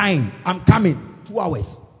keep lying. I'm coming. 2 hours.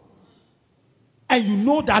 And you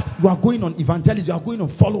know that you are going on evangelism, you are going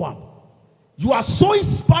on follow-up. You are sowing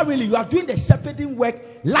sparingly. You are doing the shepherding work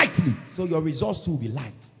lightly. So your results too will be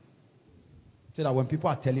light. So that when people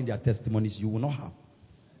are telling their testimonies, you will not have.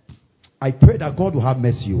 I pray that God will have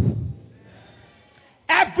mercy on you.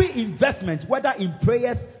 Every investment, whether in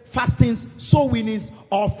prayers, fastings, soul winnings,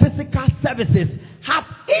 or physical services, have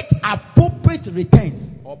its appropriate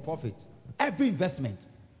returns or profits. Every investment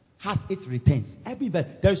has its returns.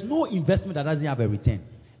 There is no investment that doesn't have a return.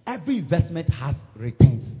 Every investment has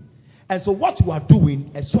returns. And so what you are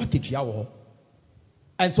doing is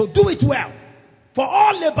and so do it well. For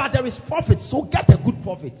all labor there is profit. So get a good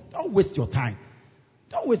profit. Don't waste your time.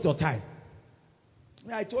 Don't waste your time.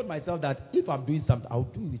 I told myself that if I'm doing something, I'll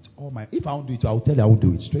do it all my. If I won't do it, I'll tell you I won't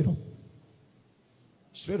do it. Straight up.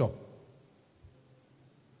 Straight up.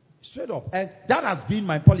 Straight up. And that has been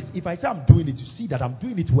my policy. If I say I'm doing it, you see that I'm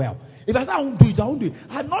doing it well. If I say I won't do it, I won't do it.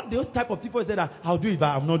 I'm not those type of people who say that I'll do it, but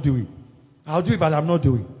I'm not doing. I'll do it, but I'm not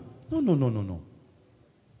doing. No.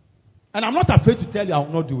 And I'm not afraid to tell you I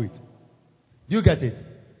will not do it. Do you get it?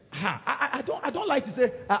 I don't like to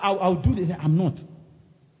say I'll do this. I'm not.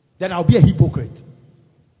 Then I'll be a hypocrite.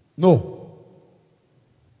 No.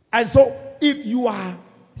 And so if you are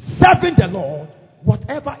serving the Lord,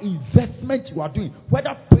 whatever investment you are doing,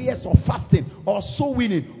 whether prayers or fasting or soul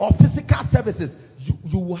winning or physical services,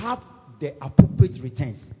 you will have the appropriate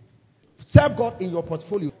returns. Serve God in your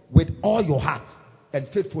portfolio with all your heart and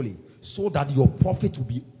faithfully, so that your profit will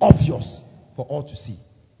be obvious for all to see.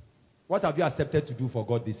 What have you accepted to do for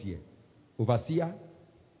God this year? Overseer,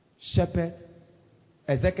 shepherd,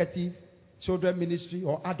 executive, children ministry,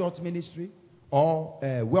 or adult ministry, or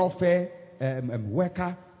welfare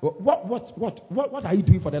worker. What are you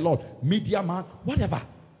doing for the Lord? Media man,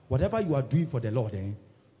 whatever you are doing for the Lord,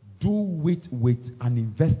 do it with an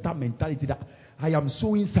investor mentality that I am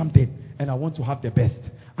sowing something and I want to have the best.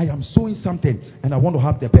 I am sowing something and I want to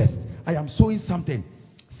have the best. I am sowing something.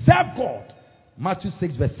 Serve God. Matthew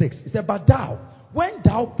 6 verse 6. He said, but thou, when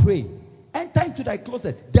thou pray, enter into thy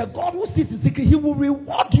closet. The God who sits in secret, he will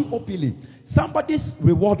reward you openly. Somebody's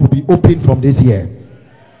reward will be open from this year.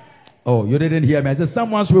 Oh, you didn't hear me. I said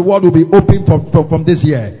someone's reward will be open from this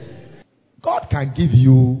year. God can give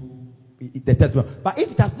you the testimony. But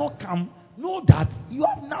if it has not come, know that you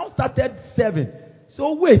have now started serving.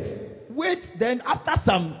 So wait. Then after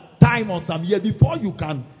some time or some year, before you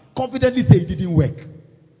can confidently say it didn't work.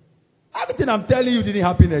 Everything I'm telling you didn't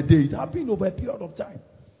happen a day. It happened over a period of time.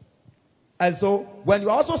 And so, when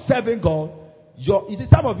you're also serving God, you see,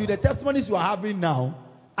 some of you, the testimonies you are having now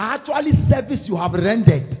are actually service you have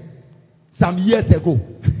rendered some years ago.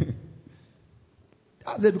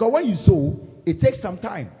 That's it. Because when you sow, it takes some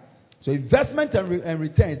time. So investment and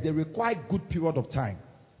returns, they require good period of time.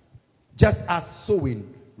 Just as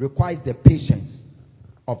sowing requires the patience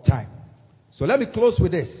of time. So let me close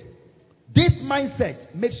with this. This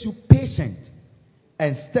mindset makes you patient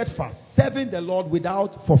and steadfast, serving the Lord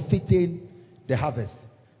without forfeiting the harvest.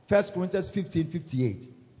 1 Corinthians 15:58.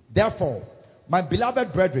 Therefore, my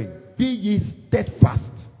beloved brethren, be ye steadfast,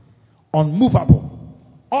 unmovable,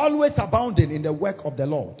 always abounding in the work of the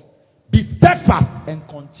Lord. Be steadfast and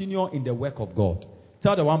continue in the work of God.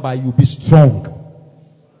 Tell the one by you, be strong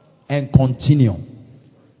and continue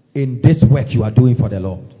in this work you are doing for the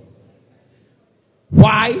Lord.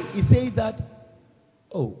 Why? He says that,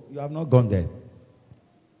 you have not gone there.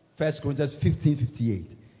 1 Corinthians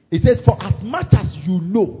 15:58. It says, for as much as you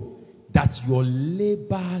know that your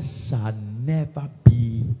labor shall never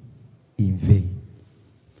be in vain.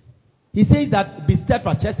 He says that be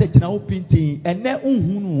steadfast.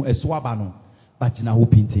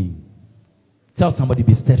 Tell somebody,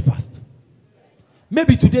 be steadfast.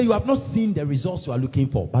 Maybe today you have not seen the results you are looking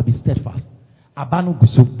for, but be steadfast.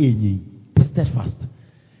 Be steadfast.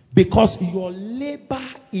 Because your labor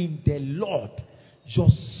in the Lord, your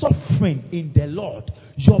suffering in the Lord,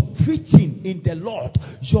 your preaching in the Lord,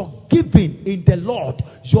 your giving in the Lord,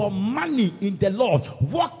 your money in the Lord,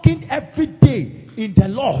 working every day in the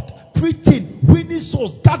Lord, preaching, winning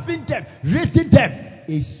souls, gathering them, raising them,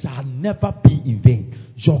 it shall never be in vain.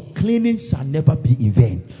 Your cleaning shall never be in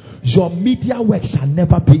vain. Your media work shall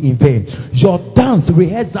never be in vain. Your dance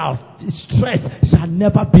rehearsals, stress shall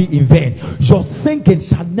never be in vain. Your singing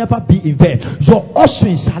shall never be in vain. Your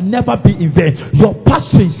ushering shall never be in vain. Your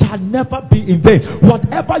pastoring shall never be in vain.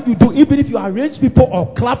 Whatever you do, even if you arrange people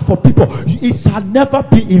or clap for people, it shall never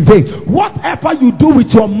be in vain. Whatever you do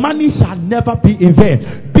with your money shall never be in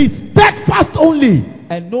vain. Be steadfast only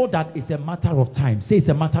and know that it's a matter of time. Say it's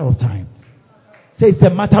a matter of time. Say it's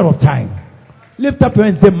a matter of time. Lift up your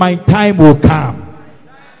hand and say, my time will come.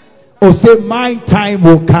 Or say, my time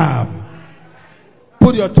will come.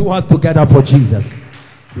 Put your two hands together for Jesus.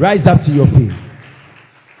 Rise up to your feet.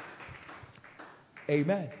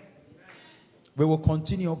 Amen. We will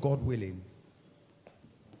continue, God willing,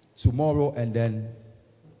 tomorrow and then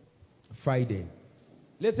Friday.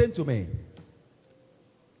 Listen to me.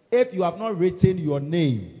 If you have not written your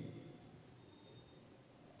name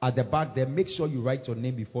at the back there, make sure you write your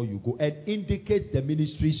name before you go and indicate the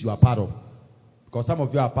ministries you are part of. Because some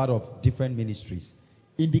of you are part of different ministries.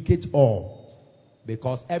 Indicate all.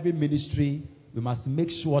 Because every ministry, we must make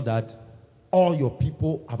sure that all your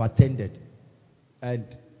people have attended. And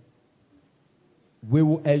we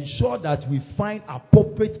will ensure that we find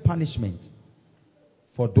appropriate punishment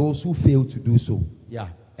for those who fail to do so. Yeah,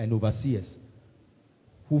 and overseers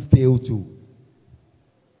who fail to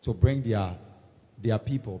bring their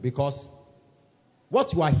people. Because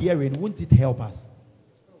what you are hearing, won't it help us?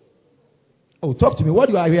 Oh, talk to me. What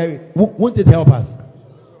you are hearing, won't it help us?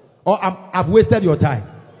 Or I've wasted your time?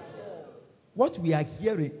 What we are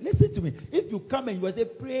hearing, listen to me. If you come and you will say,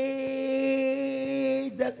 praise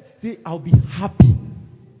that, see, I'll be happy.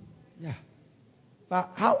 Yeah.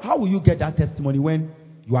 But how will you get that testimony when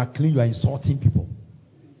you are clean, you are insulting people?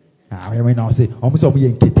 When I say,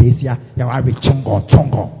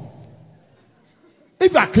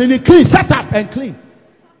 if you are cleaning, clean, shut up and clean.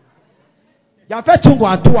 Shut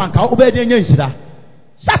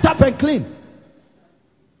up and clean.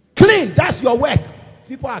 Clean, that's your work.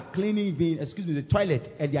 People are cleaning the toilet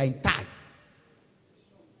and they are in tie.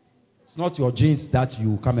 It's not your jeans that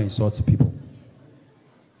you come and insult people.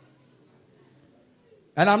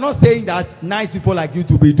 And I'm not saying that nice people like you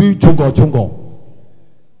to be doing chungo.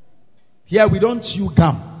 Here we don't chew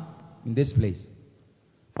gum in this place.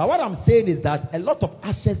 But what I'm saying is that a lot of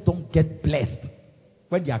ashes don't get blessed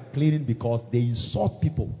when they are cleaning because they insult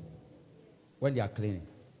people when they are cleaning.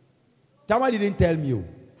 Someone didn't tell me.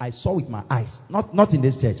 I saw with my eyes. Not in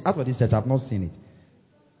this church. As for this church, I've not seen it.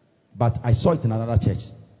 But I saw it in another church.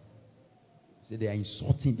 So they are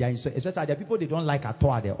insulting. Especially the people they don't like at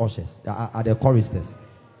all are their ushers. Are their choristers.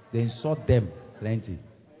 They insult them plenty.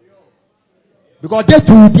 Because they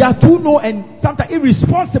are too low and sometimes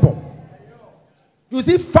irresponsible. You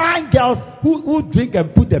see fine girls who drink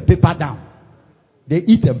and put the paper down. They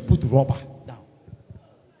eat and put rubber down.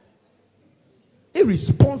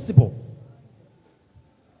 Irresponsible.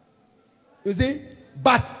 You see?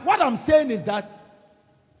 But what I'm saying is that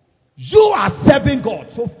you are serving God.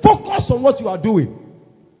 So focus on what you are doing.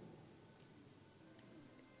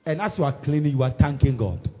 And as you are cleaning, you are thanking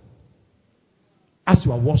God. As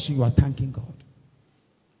you are washing, you are thanking God.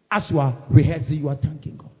 As you are rehearsing, you are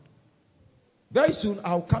thanking God. Very soon,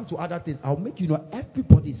 I'll come to other things. I'll make you know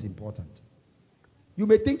everybody is important. You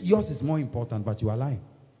may think yours is more important, but you are lying.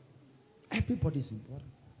 Everybody is important.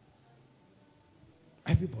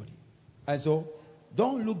 Everybody. And so,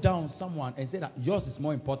 don't look down on someone and say that yours is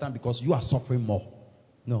more important because you are suffering more.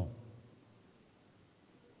 No.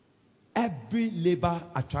 Every labor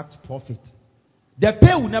attracts profit. The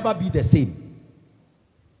pay will never be the same.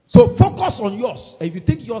 So focus on yours. If you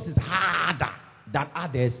think yours is harder than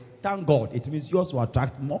others, thank God. It means yours will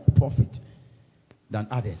attract more profit than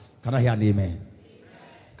others. Can I hear an amen?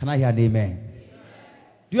 Can I hear an amen?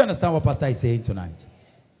 Do you understand what Pastor is saying tonight?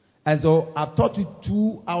 And so I've taught you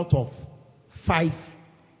 2 out of 5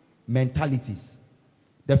 mentalities.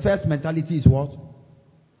 The first mentality is what?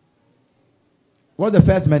 What's the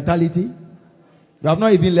first mentality? You have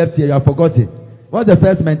not even left here. You have forgotten. What's the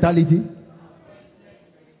first mentality?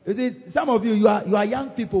 You see, some of you are young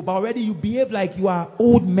people, but already you behave like you are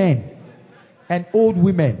old men and old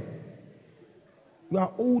women. You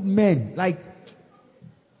are old men, like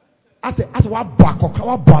as what are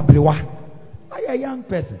you a young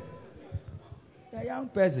person? You're a young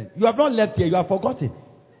person. You have not left here. You have forgotten.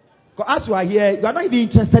 Because as you are here, you are not even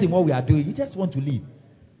interested in what we are doing. You just want to leave.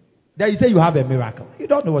 Then you say you have a miracle. You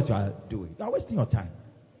don't know what you are doing. You are wasting your time.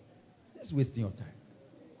 Just wasting your time.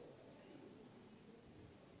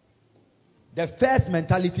 The first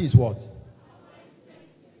mentality is what?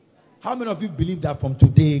 How many of you believe that from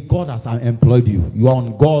today God has employed you? You are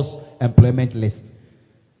on God's employment list.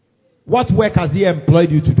 What work has He employed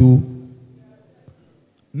you to do?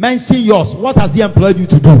 Mention yours. What has He employed you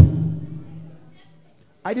to do?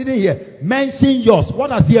 I didn't hear. Mention yours. What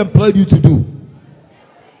has He employed you to do?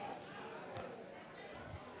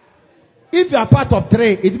 If you are part of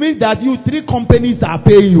 3, it means that 3 companies are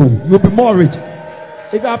paying you. You'll be more rich.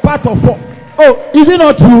 If you are part of 4, oh, is it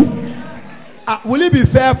not true? Will it be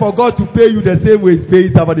fair for God to pay you the same way He's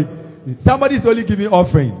paying somebody? Somebody is only giving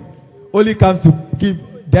offering, only comes to give.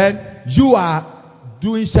 Then you are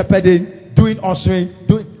doing shepherding, doing ushering,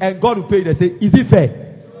 and God will pay you the same. Is it fair?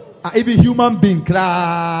 Even human being will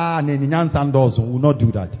not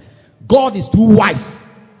do that. God is too wise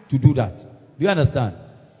to do that. Do you understand?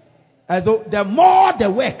 And so the more the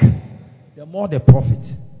work, the more the profit.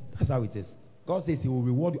 That's how it is. God says He will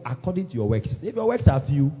reward you according to your works. If your works are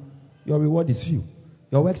few, your reward is few.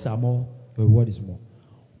 Your works are more, your reward is more.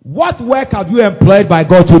 What work have you employed by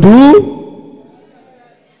God to do?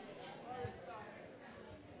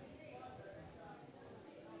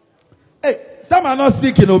 Hey, some are not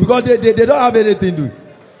speaking because they don't have anything to do.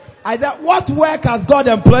 I said, what work has God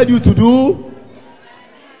employed you to do?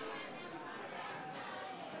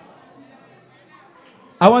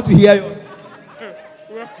 I want to hear you.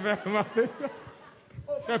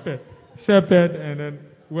 Shepherd and then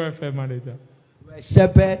welfare manager. You were a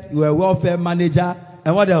shepherd, you were a welfare manager,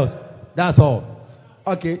 and what else? That's all.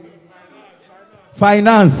 Okay.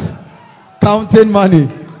 Finance. Counting money.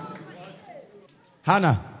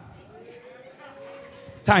 Hannah.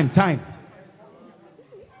 Time.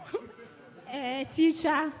 A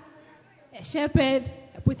teacher, a shepherd,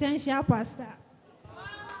 a potential pastor.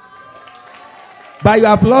 But you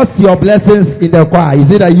have lost your blessings in the choir. Is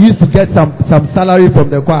it that you used to get some salary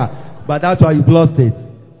from the choir, but that's why you've lost it?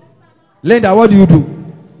 Linda, what do you do?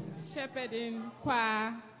 Shepherding,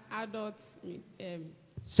 choir, adults.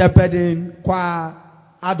 Shepherding, choir,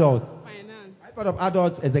 adults. Finance. I thought of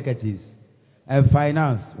adults, executives. And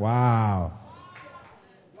finance. Wow.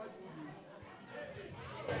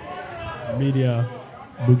 Media,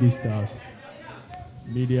 boogie stars.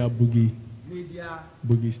 Media, boogie. Media,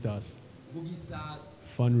 boogie stars. boogie stars.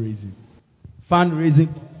 Fundraising.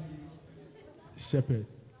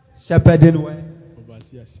 Shepherding where?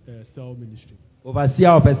 Overseer, cell ministry. Overseer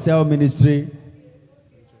of a cell ministry.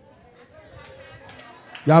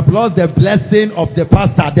 You have lost the blessing of the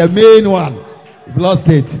pastor, the main one. You've lost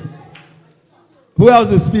it. Who else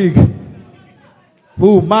will speak?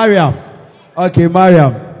 Who? Mariam. Okay,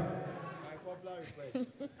 Mariam.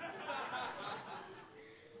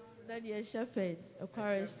 Daddy, a shepherd, a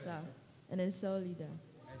chorister, and a cell leader.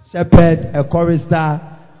 A shepherd, a chorister,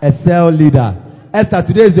 a cell leader. Esther,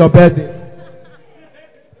 today is your birthday.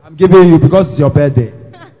 I'm giving you because it's your birthday.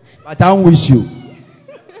 But I don't wish you.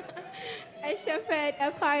 A shepherd,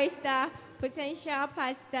 a chorister, potential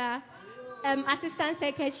pastor, assistant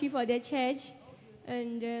secretary for the church,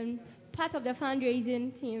 and part of the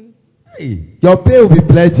fundraising team. Hey, your pay will be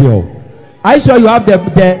plenty. Are you sure you have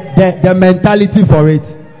the mentality for it?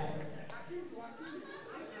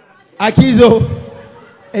 Akizo.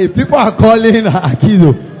 Hey, people are calling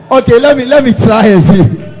Akizo. Okay, let me try and see.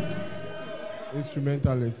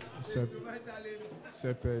 Instrumentalist,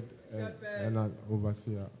 shepherd, and an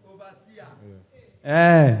overseer.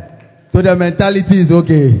 So the mentality is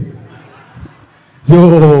okay.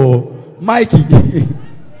 So, Mikey.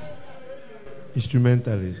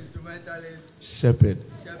 Instrumentalist. Shepherd.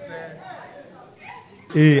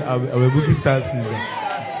 Hey, I'm a boogie star singer.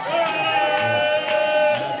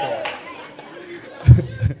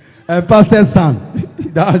 And pastor's son.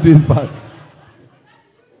 That's his part.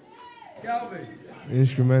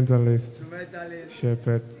 Instrumentalist.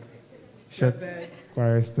 Shepherd.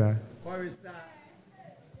 Chorister.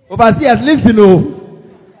 Overseers, listen,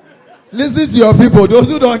 listen to your people. Those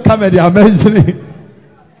who don't come and they are mentioning.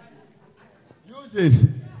 Use it.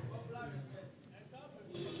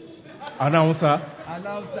 Announcer.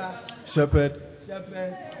 Shepherd.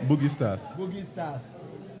 Boogie stars.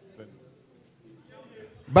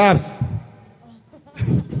 Babs.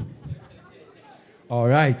 All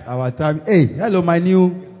right, our time. Hey, hello, my new.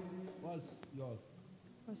 What's yours?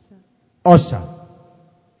 Usher.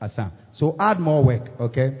 Asa. So add more work,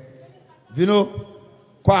 okay? Vino,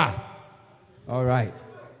 Kwa. All right.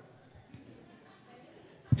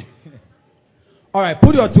 All right,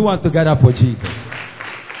 put your two hands together for Jesus.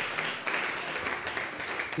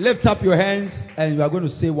 Lift up your hands and you are going to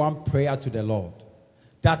say one prayer to the Lord.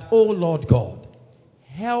 That, oh Lord God,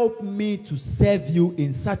 help me to serve you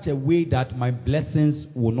in such a way that my blessings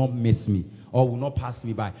will not miss me or will not pass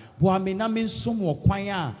me by. Open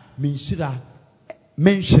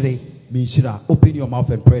your mouth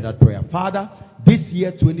and pray that prayer. Father, this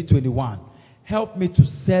year 2021, help me to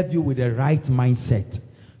serve you with the right mindset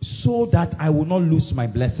so that I will not lose my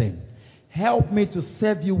blessing. Help me to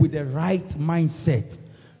serve you with the right mindset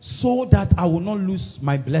so that I will not lose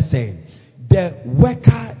my blessing. The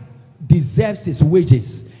worker deserves his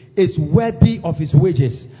wages, is worthy of his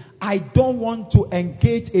wages. I don't want to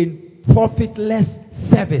engage in profitless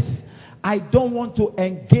service. I don't want to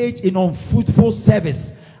engage in unfruitful service.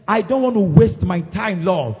 I don't want to waste my time,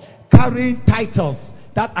 Lord, carrying titles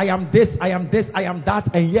that I am this, I am this, I am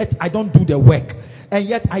that, and yet I don't do the work. And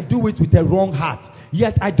yet I do it with the wrong heart.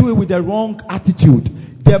 Yet I do it with the wrong attitude.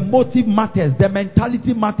 The motive matters, the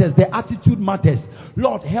mentality matters, the attitude matters.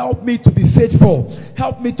 Lord, help me to be faithful.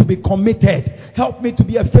 Help me to be committed. Help me to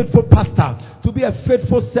be a faithful pastor, to be a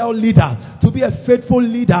faithful cell leader, to be a faithful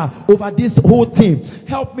leader over this whole team.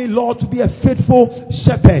 Help me, Lord, to be a faithful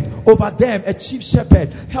shepherd over them, a chief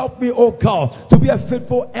shepherd. Help me, oh God, to be a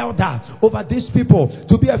faithful elder over these people,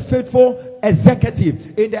 to be a faithful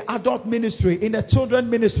executive in the adult ministry, in the children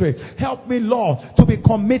ministry. Help me, Lord, to be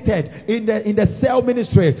committed in the cell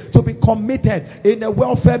ministry, to be committed in the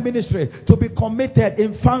welfare ministry, to be committed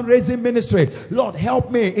in fundraising ministry. Lord, help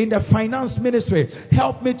me in the finance ministry.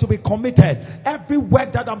 Help me to be committed. Every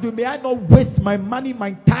work that I'm doing, may I not waste my money,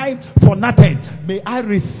 my time for nothing. May I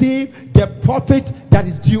receive the profit that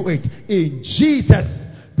is due it. In Jesus'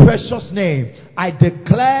 precious name, I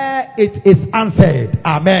declare it is answered.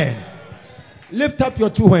 Amen. Lift up your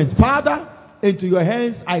two hands. Father, into your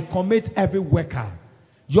hands I commit every worker.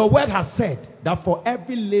 Your word has said that for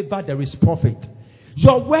every labor there is profit.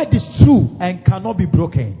 Your word is true and cannot be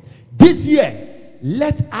broken. This year,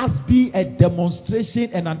 let us be a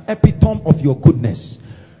demonstration and an epitome of your goodness.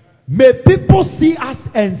 May people see us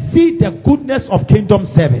and see the goodness of kingdom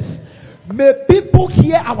service. May people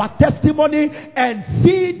hear our testimony and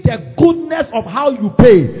see the goodness of how you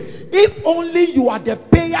pay. If only you are the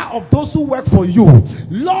payer of those who work for you.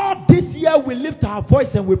 Lord, this year we lift our voice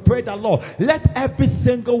and we pray that, Lord, let every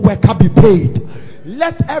single worker be paid.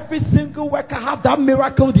 Let every single worker have that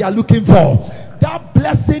miracle they are looking for, that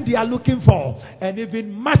blessing they are looking for, and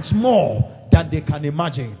even much more than they can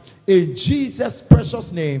imagine. In Jesus' precious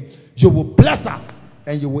name, you will bless us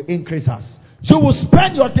and you will increase us. You will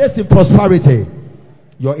spend your days in prosperity.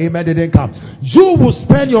 Your amen didn't come. You will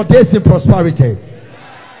spend your days in prosperity.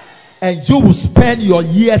 And you will spend your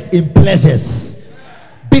years in pleasures.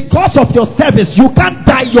 Because of your service, you can't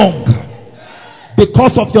die young.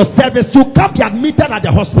 Because of your service, you can't be admitted at the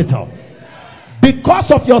hospital. Because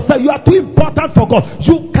of your service, you are too important for God.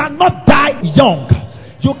 You cannot die young.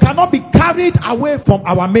 You cannot be carried away from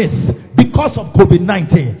our midst because of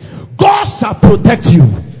COVID-19. God shall protect you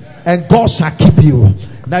and God shall keep you.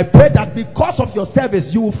 And I pray that because of your service,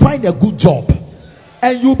 you will find a good job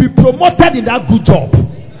and you will be promoted in that good job.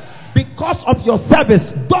 Because of your service,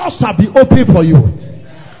 doors shall be open for you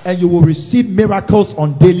and you will receive miracles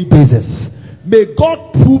on daily basis. May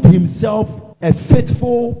God prove himself a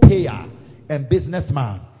faithful payer and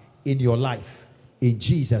businessman in your life. In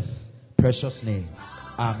Jesus' precious name.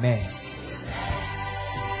 Amen.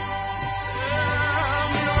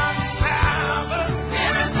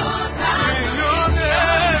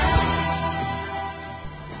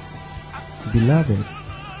 Beloved,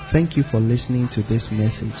 thank you for listening to this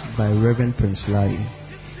message by Reverend Prince Lai.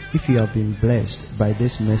 If you have been blessed by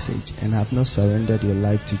this message and have not surrendered your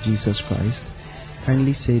life to Jesus Christ,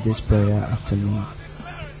 kindly say this prayer after me.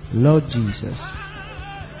 Lord Jesus,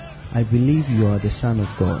 I believe you are the Son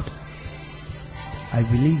of God. I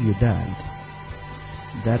believe you died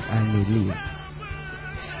that I may live.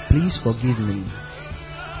 Please forgive me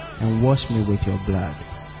and wash me with your blood.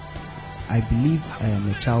 I believe I am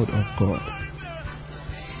a child of God.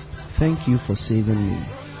 Thank you for saving me.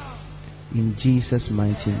 In Jesus'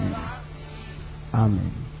 mighty name.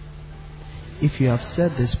 Amen. If you have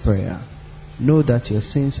said this prayer, know that your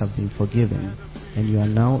sins have been forgiven and you are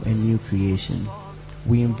now a new creation.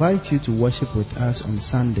 We invite you to worship with us on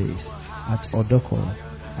Sundays at Odoko,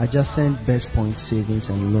 adjacent Best Point Savings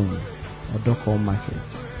and Loan, Odoko Market.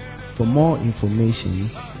 For more information,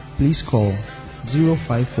 please call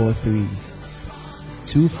 0543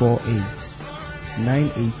 248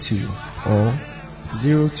 982 or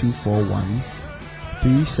 0241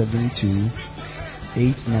 372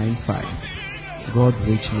 895. God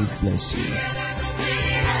richly bless you.